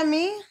 Is that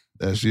me?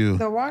 That's you.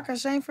 The walk of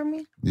shame for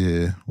me?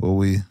 Yeah. What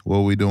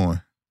we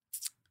doing?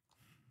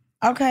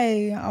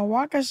 Okay, a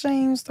walk of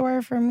shame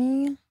story for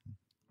me.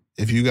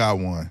 If you got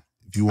one.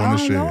 If you I want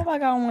to don't know share. if I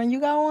got one. You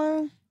got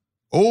one?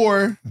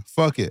 Or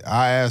fuck it.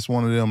 I asked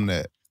one of them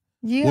that.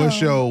 Yeah.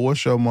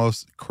 What's your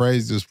most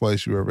craziest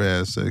place you ever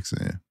had sex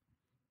in?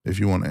 If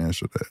you want to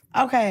answer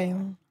that. Okay.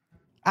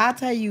 I'll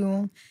tell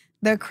you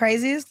the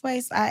craziest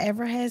place I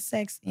ever had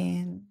sex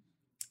in.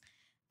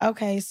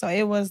 Okay, so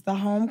it was the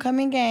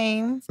homecoming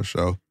game. For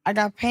sure. I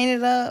got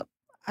painted up.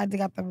 I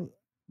got the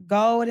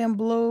gold and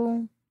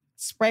blue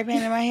spray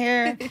paint in my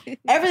hair.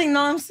 Everything.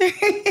 No, I'm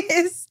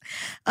serious.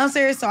 I'm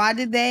serious. So I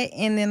did that,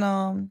 and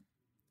then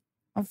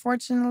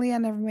unfortunately, I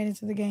never made it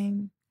to the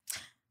game.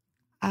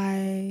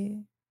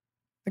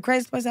 The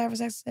craziest place I ever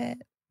sex at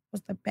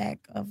was the back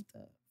of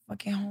the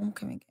fucking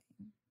homecoming game.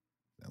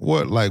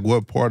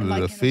 What part of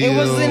the field? It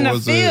was in the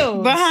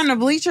field. Behind the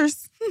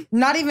bleachers?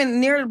 Not even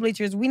near the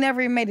bleachers. We never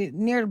even made it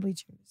near the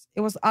bleachers.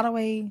 It was all the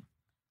way.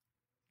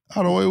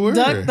 All the way where?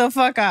 Duck the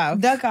fuck off.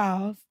 Duck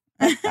off.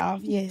 Ducked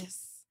off,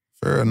 yes.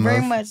 Fair enough.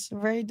 Very much.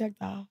 Very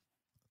ducked off.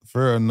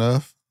 Fair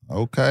enough.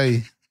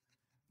 Okay.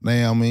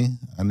 Naomi,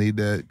 I need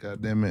that,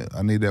 goddamn it.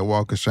 I need that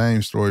walk of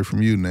shame story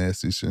from you,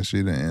 Nasty, since she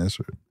didn't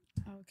answer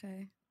it.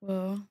 Okay.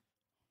 Well,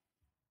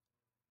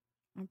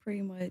 I'm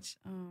pretty much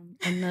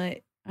a nut.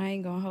 I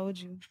ain't gonna hold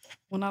you.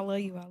 When I love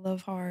you, I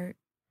love hard.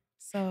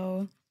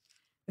 So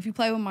if you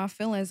play with my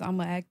feelings, I'm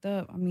gonna act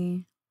up. I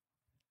mean,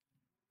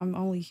 I'm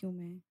only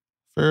human.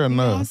 Fair enough. You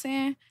know what I'm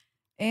saying?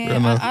 Fair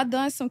And enough. I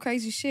done some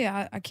crazy shit.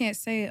 I can't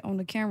say it on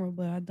the camera,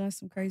 but I done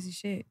some crazy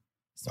shit.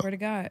 Swear to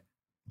God.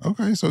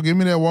 Okay, so give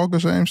me that walk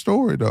of shame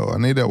story, though. I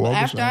need that walk of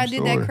shame After I did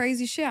story. that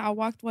crazy shit, I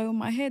walked away with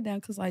my head down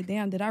because, like,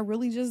 damn, did I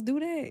really just do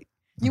that?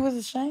 You was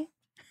ashamed?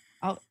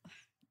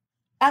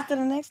 After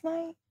the next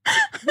night?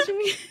 What you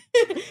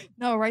mean?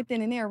 No, right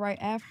then and there, right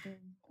after.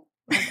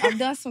 Like, I've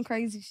done some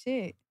crazy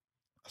shit.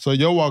 So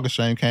your walk of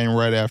shame came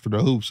right after the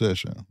hoop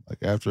session. Like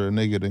after a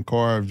nigga done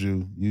carved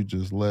you, you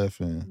just left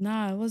and...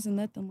 Nah, it wasn't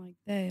nothing like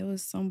that. It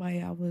was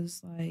somebody I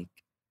was, like,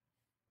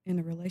 in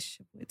a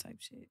relationship with type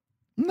shit.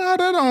 Nah,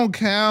 that don't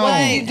count. What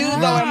did you do,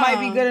 though? It might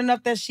be good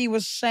enough that she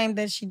was ashamed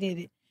that she did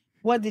it.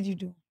 What did you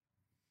do?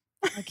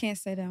 I can't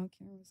say that on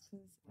cameras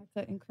because I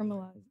could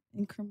incriminalize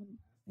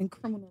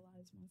myself.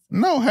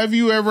 No, have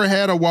you ever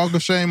had a walk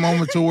of shame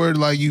moment to where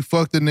like you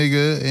fucked a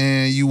nigga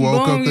and you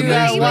woke up the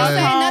next You day? didn't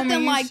say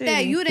nothing like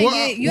that. You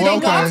didn't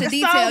go into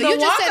detail. You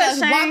just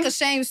said a walk of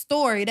shame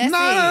story. That's it.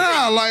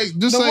 No. Like just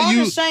the say walk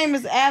you. of shame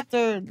is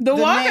after The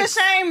walk next-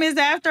 of shame is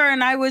after a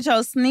night with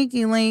your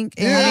sneaky link.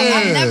 Yeah.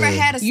 I've never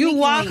had a sneaky You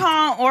walk link.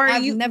 home or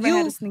I've you never you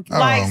had a sneaky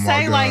like link. Oh,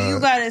 say my like God. you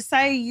gotta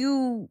say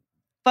you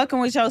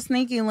fucking with your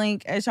sneaky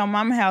link at your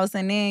mama's house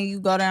and then you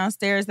go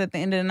downstairs at the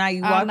end of the night,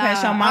 you walk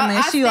past your mama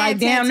and she like,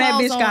 damn, that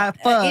bitch got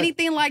fucked.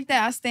 Anything like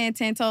that, I stand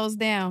 10 toes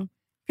down.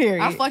 Period.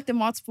 I fucked in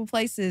multiple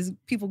places.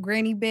 People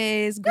granny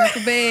beds,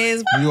 grandpa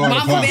beds, You out of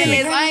mama pocket.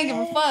 beds. I ain't give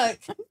a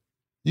fuck.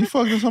 You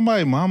fucking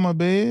somebody mama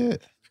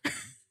bed?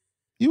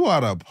 You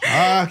out of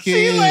pocket.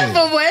 She left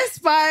a wet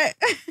spot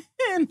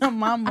in the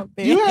mama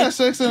bed. You had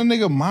sex in a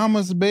nigga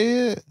mama's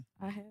bed?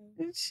 I have.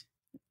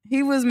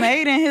 He was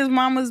made in his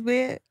mama's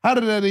bed. How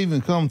did that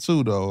even come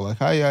to though? Like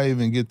how y'all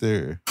even get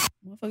there?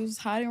 Motherfuckers was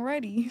hot and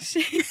ready.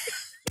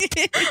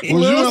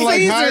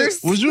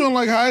 Was you in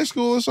like high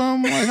school or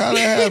something? Like how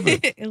that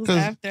happened? It was 'Cause-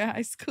 after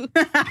high school.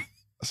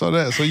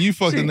 So you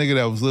fucked a nigga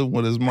that was living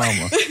with his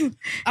mama.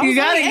 I You was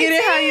gotta only get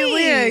it how you 18.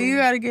 live. You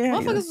gotta get it how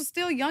you Motherfuckers live. was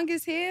still young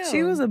as hell.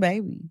 She was a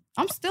baby.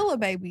 I'm still a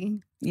baby.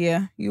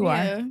 Yeah, you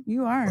Yeah. are.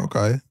 You are.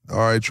 Okay. All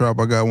right, Trop,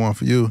 I got one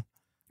for you.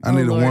 I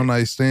need a Lord. one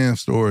night stand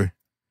story.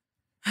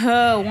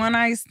 One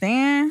night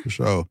stand? For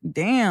sure.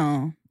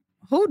 Damn.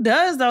 Who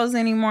does those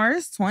anymore?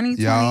 It's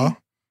 2020. Y'all.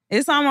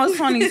 It's almost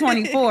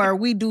 2024.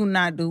 We do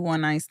not do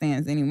one night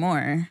stands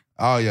anymore.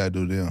 All y'all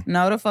do them.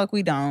 No, the fuck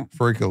we don't.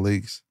 Freak of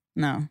leaks.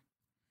 No.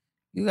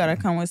 You gotta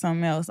come with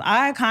something else.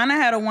 I kind of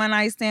had a one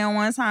night stand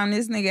one time.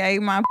 This nigga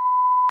ate my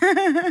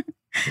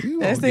You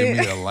That's gonna give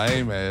it. me a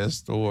lame ass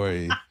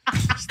story.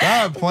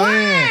 Stop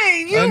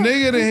playing. You, a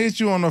nigga that hit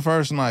you on the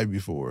first night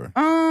before.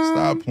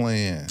 Stop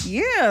playing.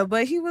 Yeah,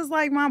 but he was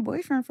like my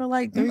boyfriend for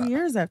like 3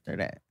 years after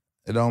that.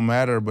 It don't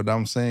matter, but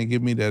I'm saying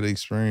give me that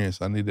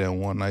experience. I need that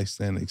one night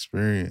stand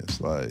experience.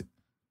 Like,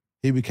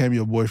 he became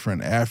your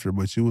boyfriend after,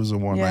 but you was a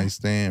one night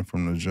stand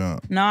from the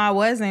jump. No, I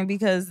wasn't,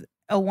 because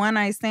a one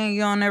night stand,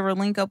 you don't ever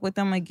link up with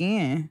them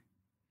again.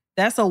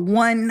 That's a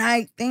one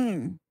night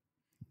thing.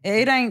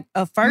 It ain't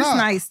a first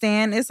night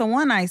stand. It's a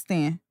one night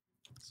stand.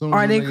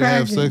 Are they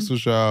have sex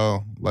with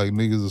y'all, like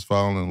niggas is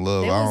falling in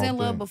love. They was in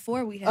love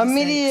before we had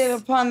immediate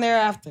sex. upon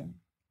thereafter.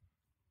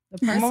 The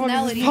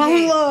personality Fall in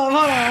hit. love.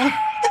 Hold on.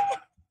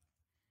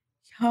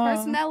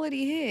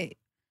 Personality hit.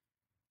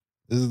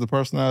 Is it the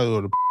personality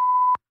or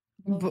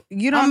the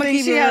You don't I'ma think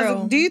keep she it has?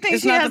 real. Do you think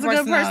It's she not has the a good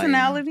personality.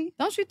 personality?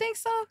 Don't you think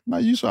so? No,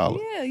 you solid.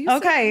 Yeah. You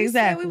Okay, said,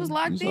 exactly. we was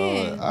locked You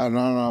in. solid.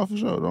 No, for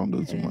sure. Don't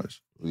do too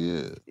much.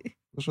 Yeah,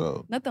 for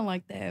sure. Nothing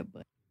like that,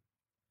 but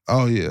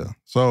Oh, yeah.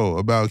 So,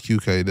 about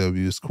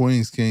QKW's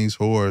Queens, Kings,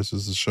 Whores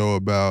is a show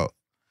about,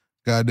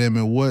 goddamn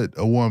it, what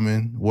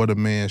a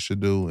man should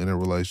do in a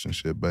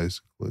relationship,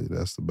 basically.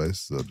 That's the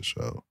basis of the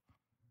show.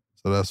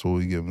 So, that's what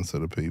we giving to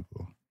the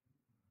people.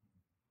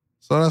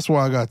 So, that's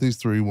why I got these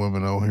 3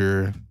 women on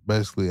here,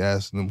 basically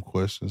asking them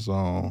questions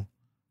on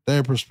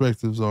their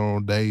perspectives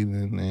on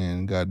dating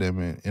and, goddamn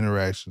it,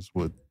 interactions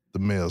with the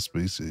male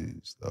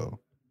species, though.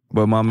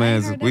 But my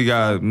man, we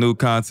got new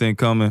content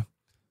coming.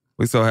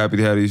 We so happy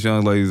to have these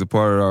young ladies a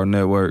part of our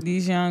network.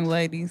 These young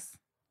ladies.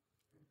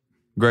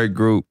 Great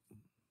group.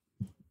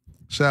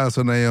 Shout out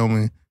to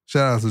Naomi.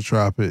 Shout out to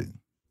Tropic.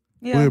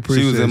 Yeah. We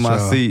appreciate She was in my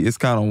y'all. seat. It's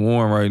kind of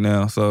warm right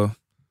now, so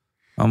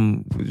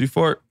did you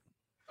fart?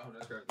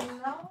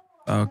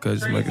 Okay,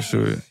 just making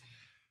sure.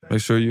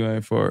 Make sure you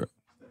ain't fart.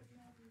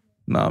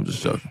 Nah, I'm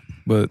just joking.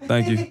 But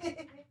thank you.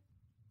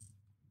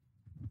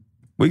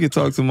 We can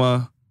talk to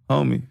my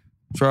homie,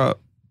 Trop.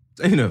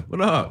 Dana,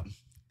 what up?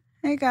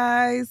 Hey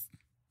guys,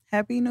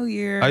 Happy New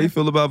Year. How you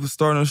feel about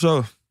starting a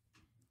show?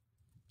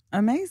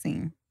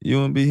 Amazing.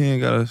 You and B Hen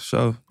got a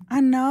show.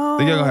 I know. I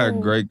think y'all gonna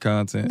have great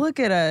content. Look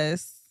at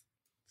us.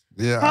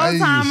 Yeah, Whole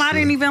time I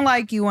didn't even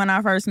like you when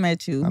I first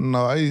met you. I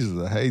know. I used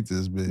to hate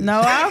this bitch. No,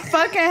 I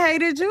fucking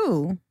hated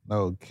you.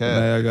 No cap.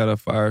 Man, I got a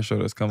fire show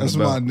that's coming That's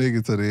about. my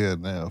nigga to the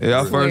end now. Yeah,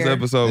 our first Swear.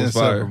 episode was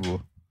fire.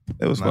 Inseparable.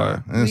 It was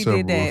fire. We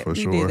did that. For We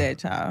sure. did that,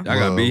 child. Y'all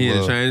gotta be here to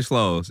Love. change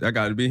clothes. Y'all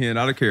gotta be here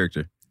out of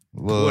character.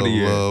 Love, What a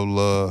year.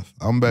 love.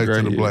 I'm back Great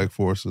to the year. Black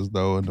Forces,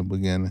 though, in the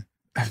beginning.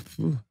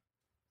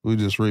 We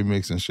just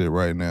remixing shit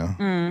right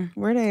now.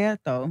 Where they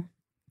at though?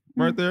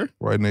 Right there.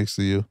 Right next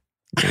to you.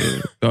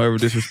 Yeah. Don't ever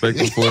disrespect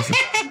the forces.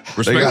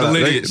 Respect the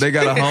lineage. They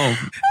got a home.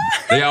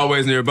 They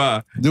always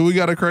nearby. Do we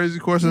got a crazy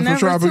question Never for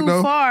Tropic, too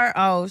though? far.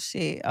 Oh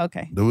shit.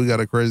 Okay. Do we got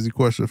a crazy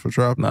question for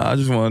Tropic? Nah, I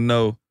just want to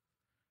know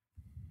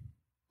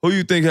who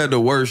you think had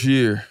the worst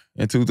year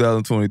in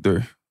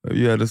 2023. If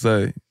you had to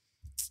say,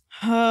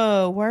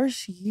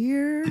 Worst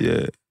year?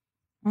 yeah.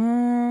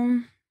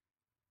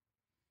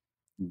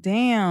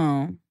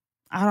 Damn.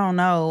 I don't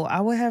know. I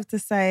would have to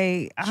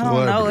say, I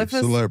don't know if it's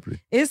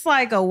Celebrity. It's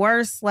like a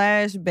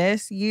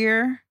worst/best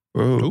year.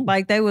 Ooh.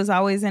 Like they was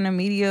always in the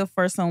media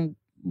for some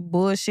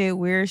bullshit,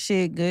 weird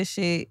shit, good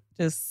shit.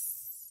 Just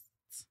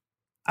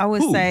I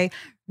would say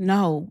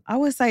no. I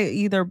would say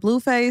either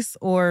Blueface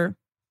or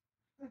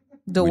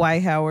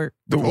Dwight Howard.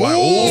 Dwight.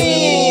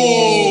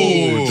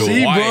 Ooh,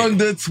 She Dwight. brung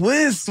the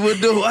twist with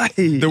Dwight.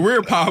 The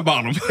weird power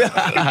bottom.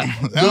 That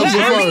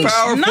was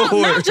powerful.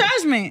 No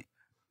judgment.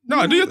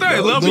 No, do your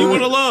thing. Love you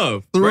want to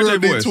love. The Right real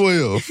there, boys.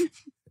 D12.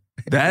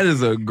 That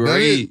is a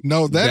great.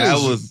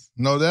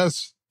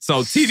 That's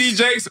So TD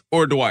Jakes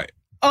or Dwight?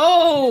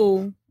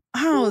 Oh,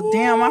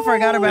 damn! I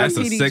forgot about That's a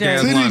TD sick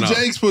ass Jakes. lineup. TD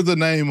Jakes put the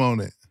name on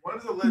it.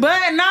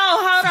 But no,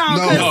 hold on,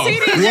 No, because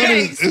TD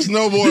Jakes. it's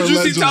no more Did you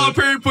see allegedly. Tyler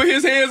Perry put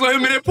his hands on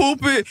him in that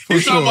pulpit? For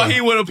He's talking sure. about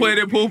he would have played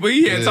that pulpit.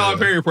 He had Yeah. Tyler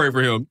Perry pray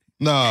for him.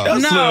 No.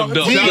 That's No, slim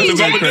dunk. Shout out TD to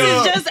Jakes Bubba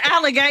is Dub. just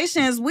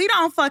allegations. We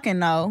don't fucking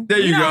know. There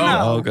you We don't go.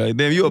 know. Okay,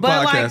 damn, you a But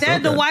podcast. like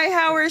that okay. Dwight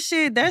Howard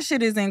shit, that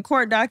shit is in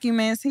court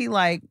documents. He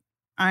like,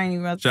 I ain't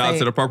even about to Shout say out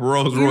to the it. Purple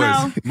Rolls You Royce.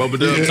 know? Bubba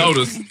Dub told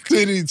us.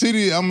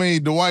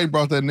 Dwight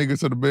brought that nigga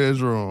to the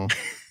bedroom.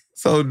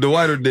 So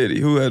Dwight or Diddy,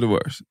 who had the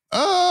worst?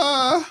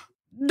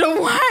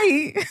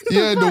 Dwight.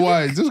 Yeah,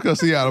 Dwight, just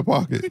because he out of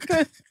pocket.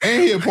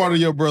 And he a part of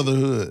your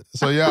brotherhood.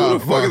 So y'all Who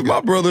the fuck is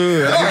my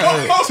brotherhood?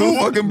 I got two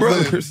fucking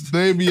brothers. The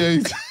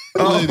NBA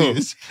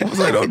ladies. I was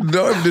like, don't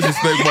ever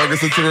disrespect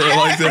Marcus and Terrell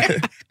like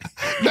that.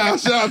 Now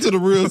shout out to the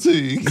real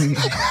Teague.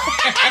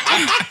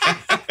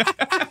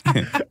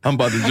 I'm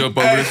about to jump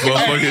over this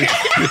motherfucker.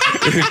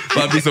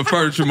 About to be some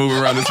furniture moving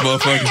around this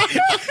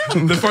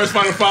motherfucker. The first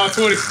final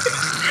 520.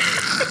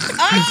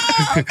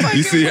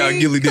 You see how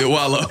Gilly did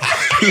Wallow.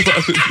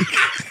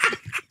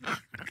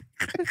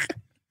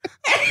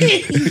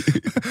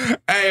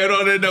 Hey, and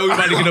on that note, we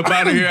about to get up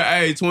out of here.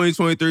 Hey,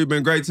 2023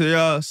 been great to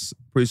y'all.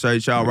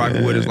 Appreciate y'all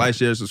rocking with us. Like,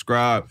 share,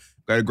 subscribe.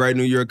 Got a great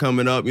new year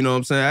coming up. You know what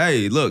I'm saying?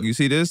 Hey, look, you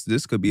see this?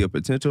 This could be a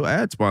potential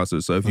ad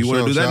sponsor. So if you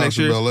want to do that next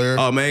year,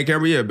 main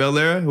camera, yeah, Bel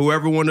Air,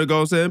 whoever want to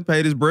go and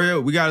pay this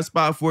bread, we got a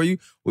spot for you.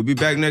 We'll be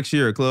back next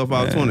year at Club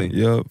 520.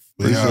 Yep.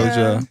 Appreciate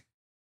y'all.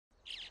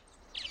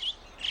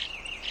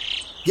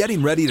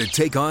 Getting ready to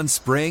take on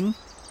spring?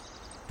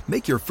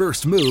 Make your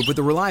first move with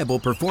the reliable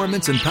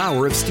performance and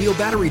power of Steel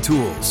battery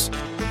tools.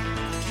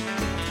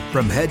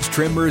 From hedge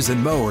trimmers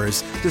and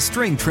mowers to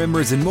string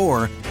trimmers and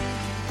more,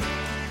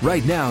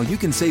 right now you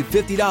can save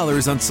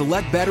 $50 on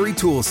select battery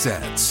tool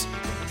sets.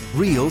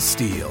 Real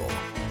Steel.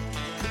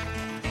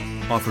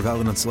 Offer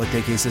valid on select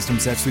AK system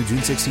sets through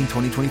June 16,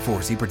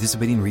 2024. See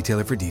participating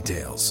retailer for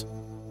details.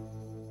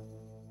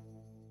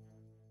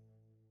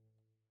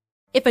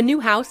 If a new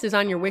house is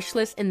on your wish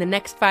list in the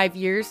next 5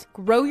 years,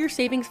 grow your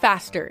savings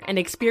faster and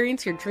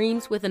experience your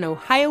dreams with an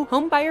Ohio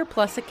Homebuyer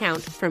Plus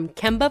account from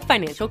Kemba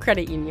Financial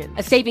Credit Union.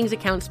 A savings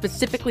account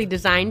specifically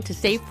designed to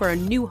save for a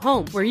new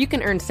home where you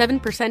can earn 7%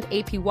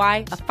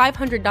 APY,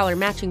 a $500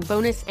 matching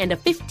bonus, and a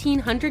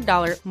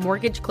 $1,500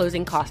 mortgage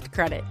closing cost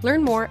credit.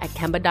 Learn more at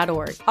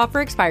Kemba.org. Offer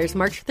expires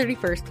March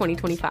 31st,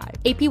 2025.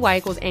 APY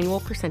equals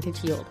annual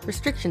percentage yield.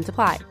 Restrictions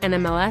apply.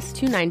 NMLS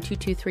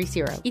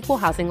 292230. Equal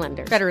housing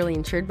lender. Federally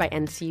insured by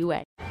NCUA.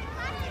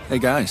 Hey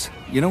guys,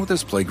 you know what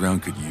this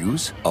playground could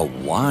use? A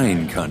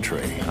wine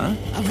country, huh?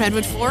 A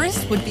redwood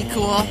forest would be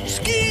cool.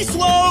 Ski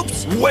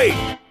slopes! Wait!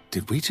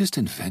 Did we just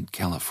invent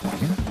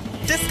California?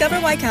 Discover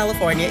why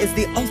California is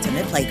the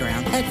ultimate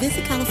playground at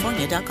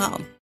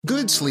visitcalifornia.com.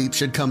 Good sleep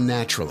should come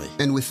naturally,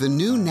 and with the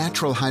new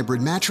Natural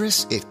Hybrid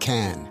mattress, it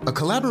can. A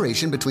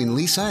collaboration between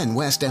Lisa and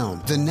West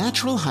Elm, the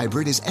Natural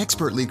Hybrid is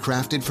expertly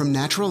crafted from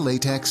natural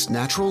latex,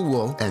 natural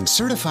wool, and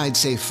certified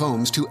safe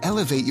foams to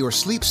elevate your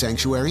sleep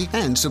sanctuary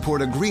and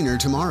support a greener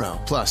tomorrow.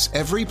 Plus,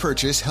 every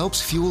purchase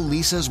helps fuel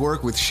Lisa's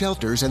work with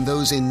shelters and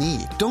those in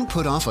need. Don't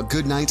put off a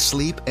good night's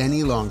sleep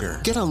any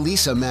longer. Get a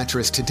Lisa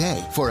mattress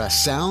today for a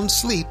sound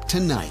sleep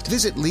tonight.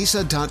 Visit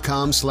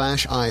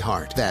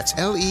lisa.com/iHeart. That's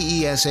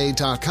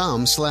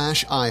LEESA.com/iHeart.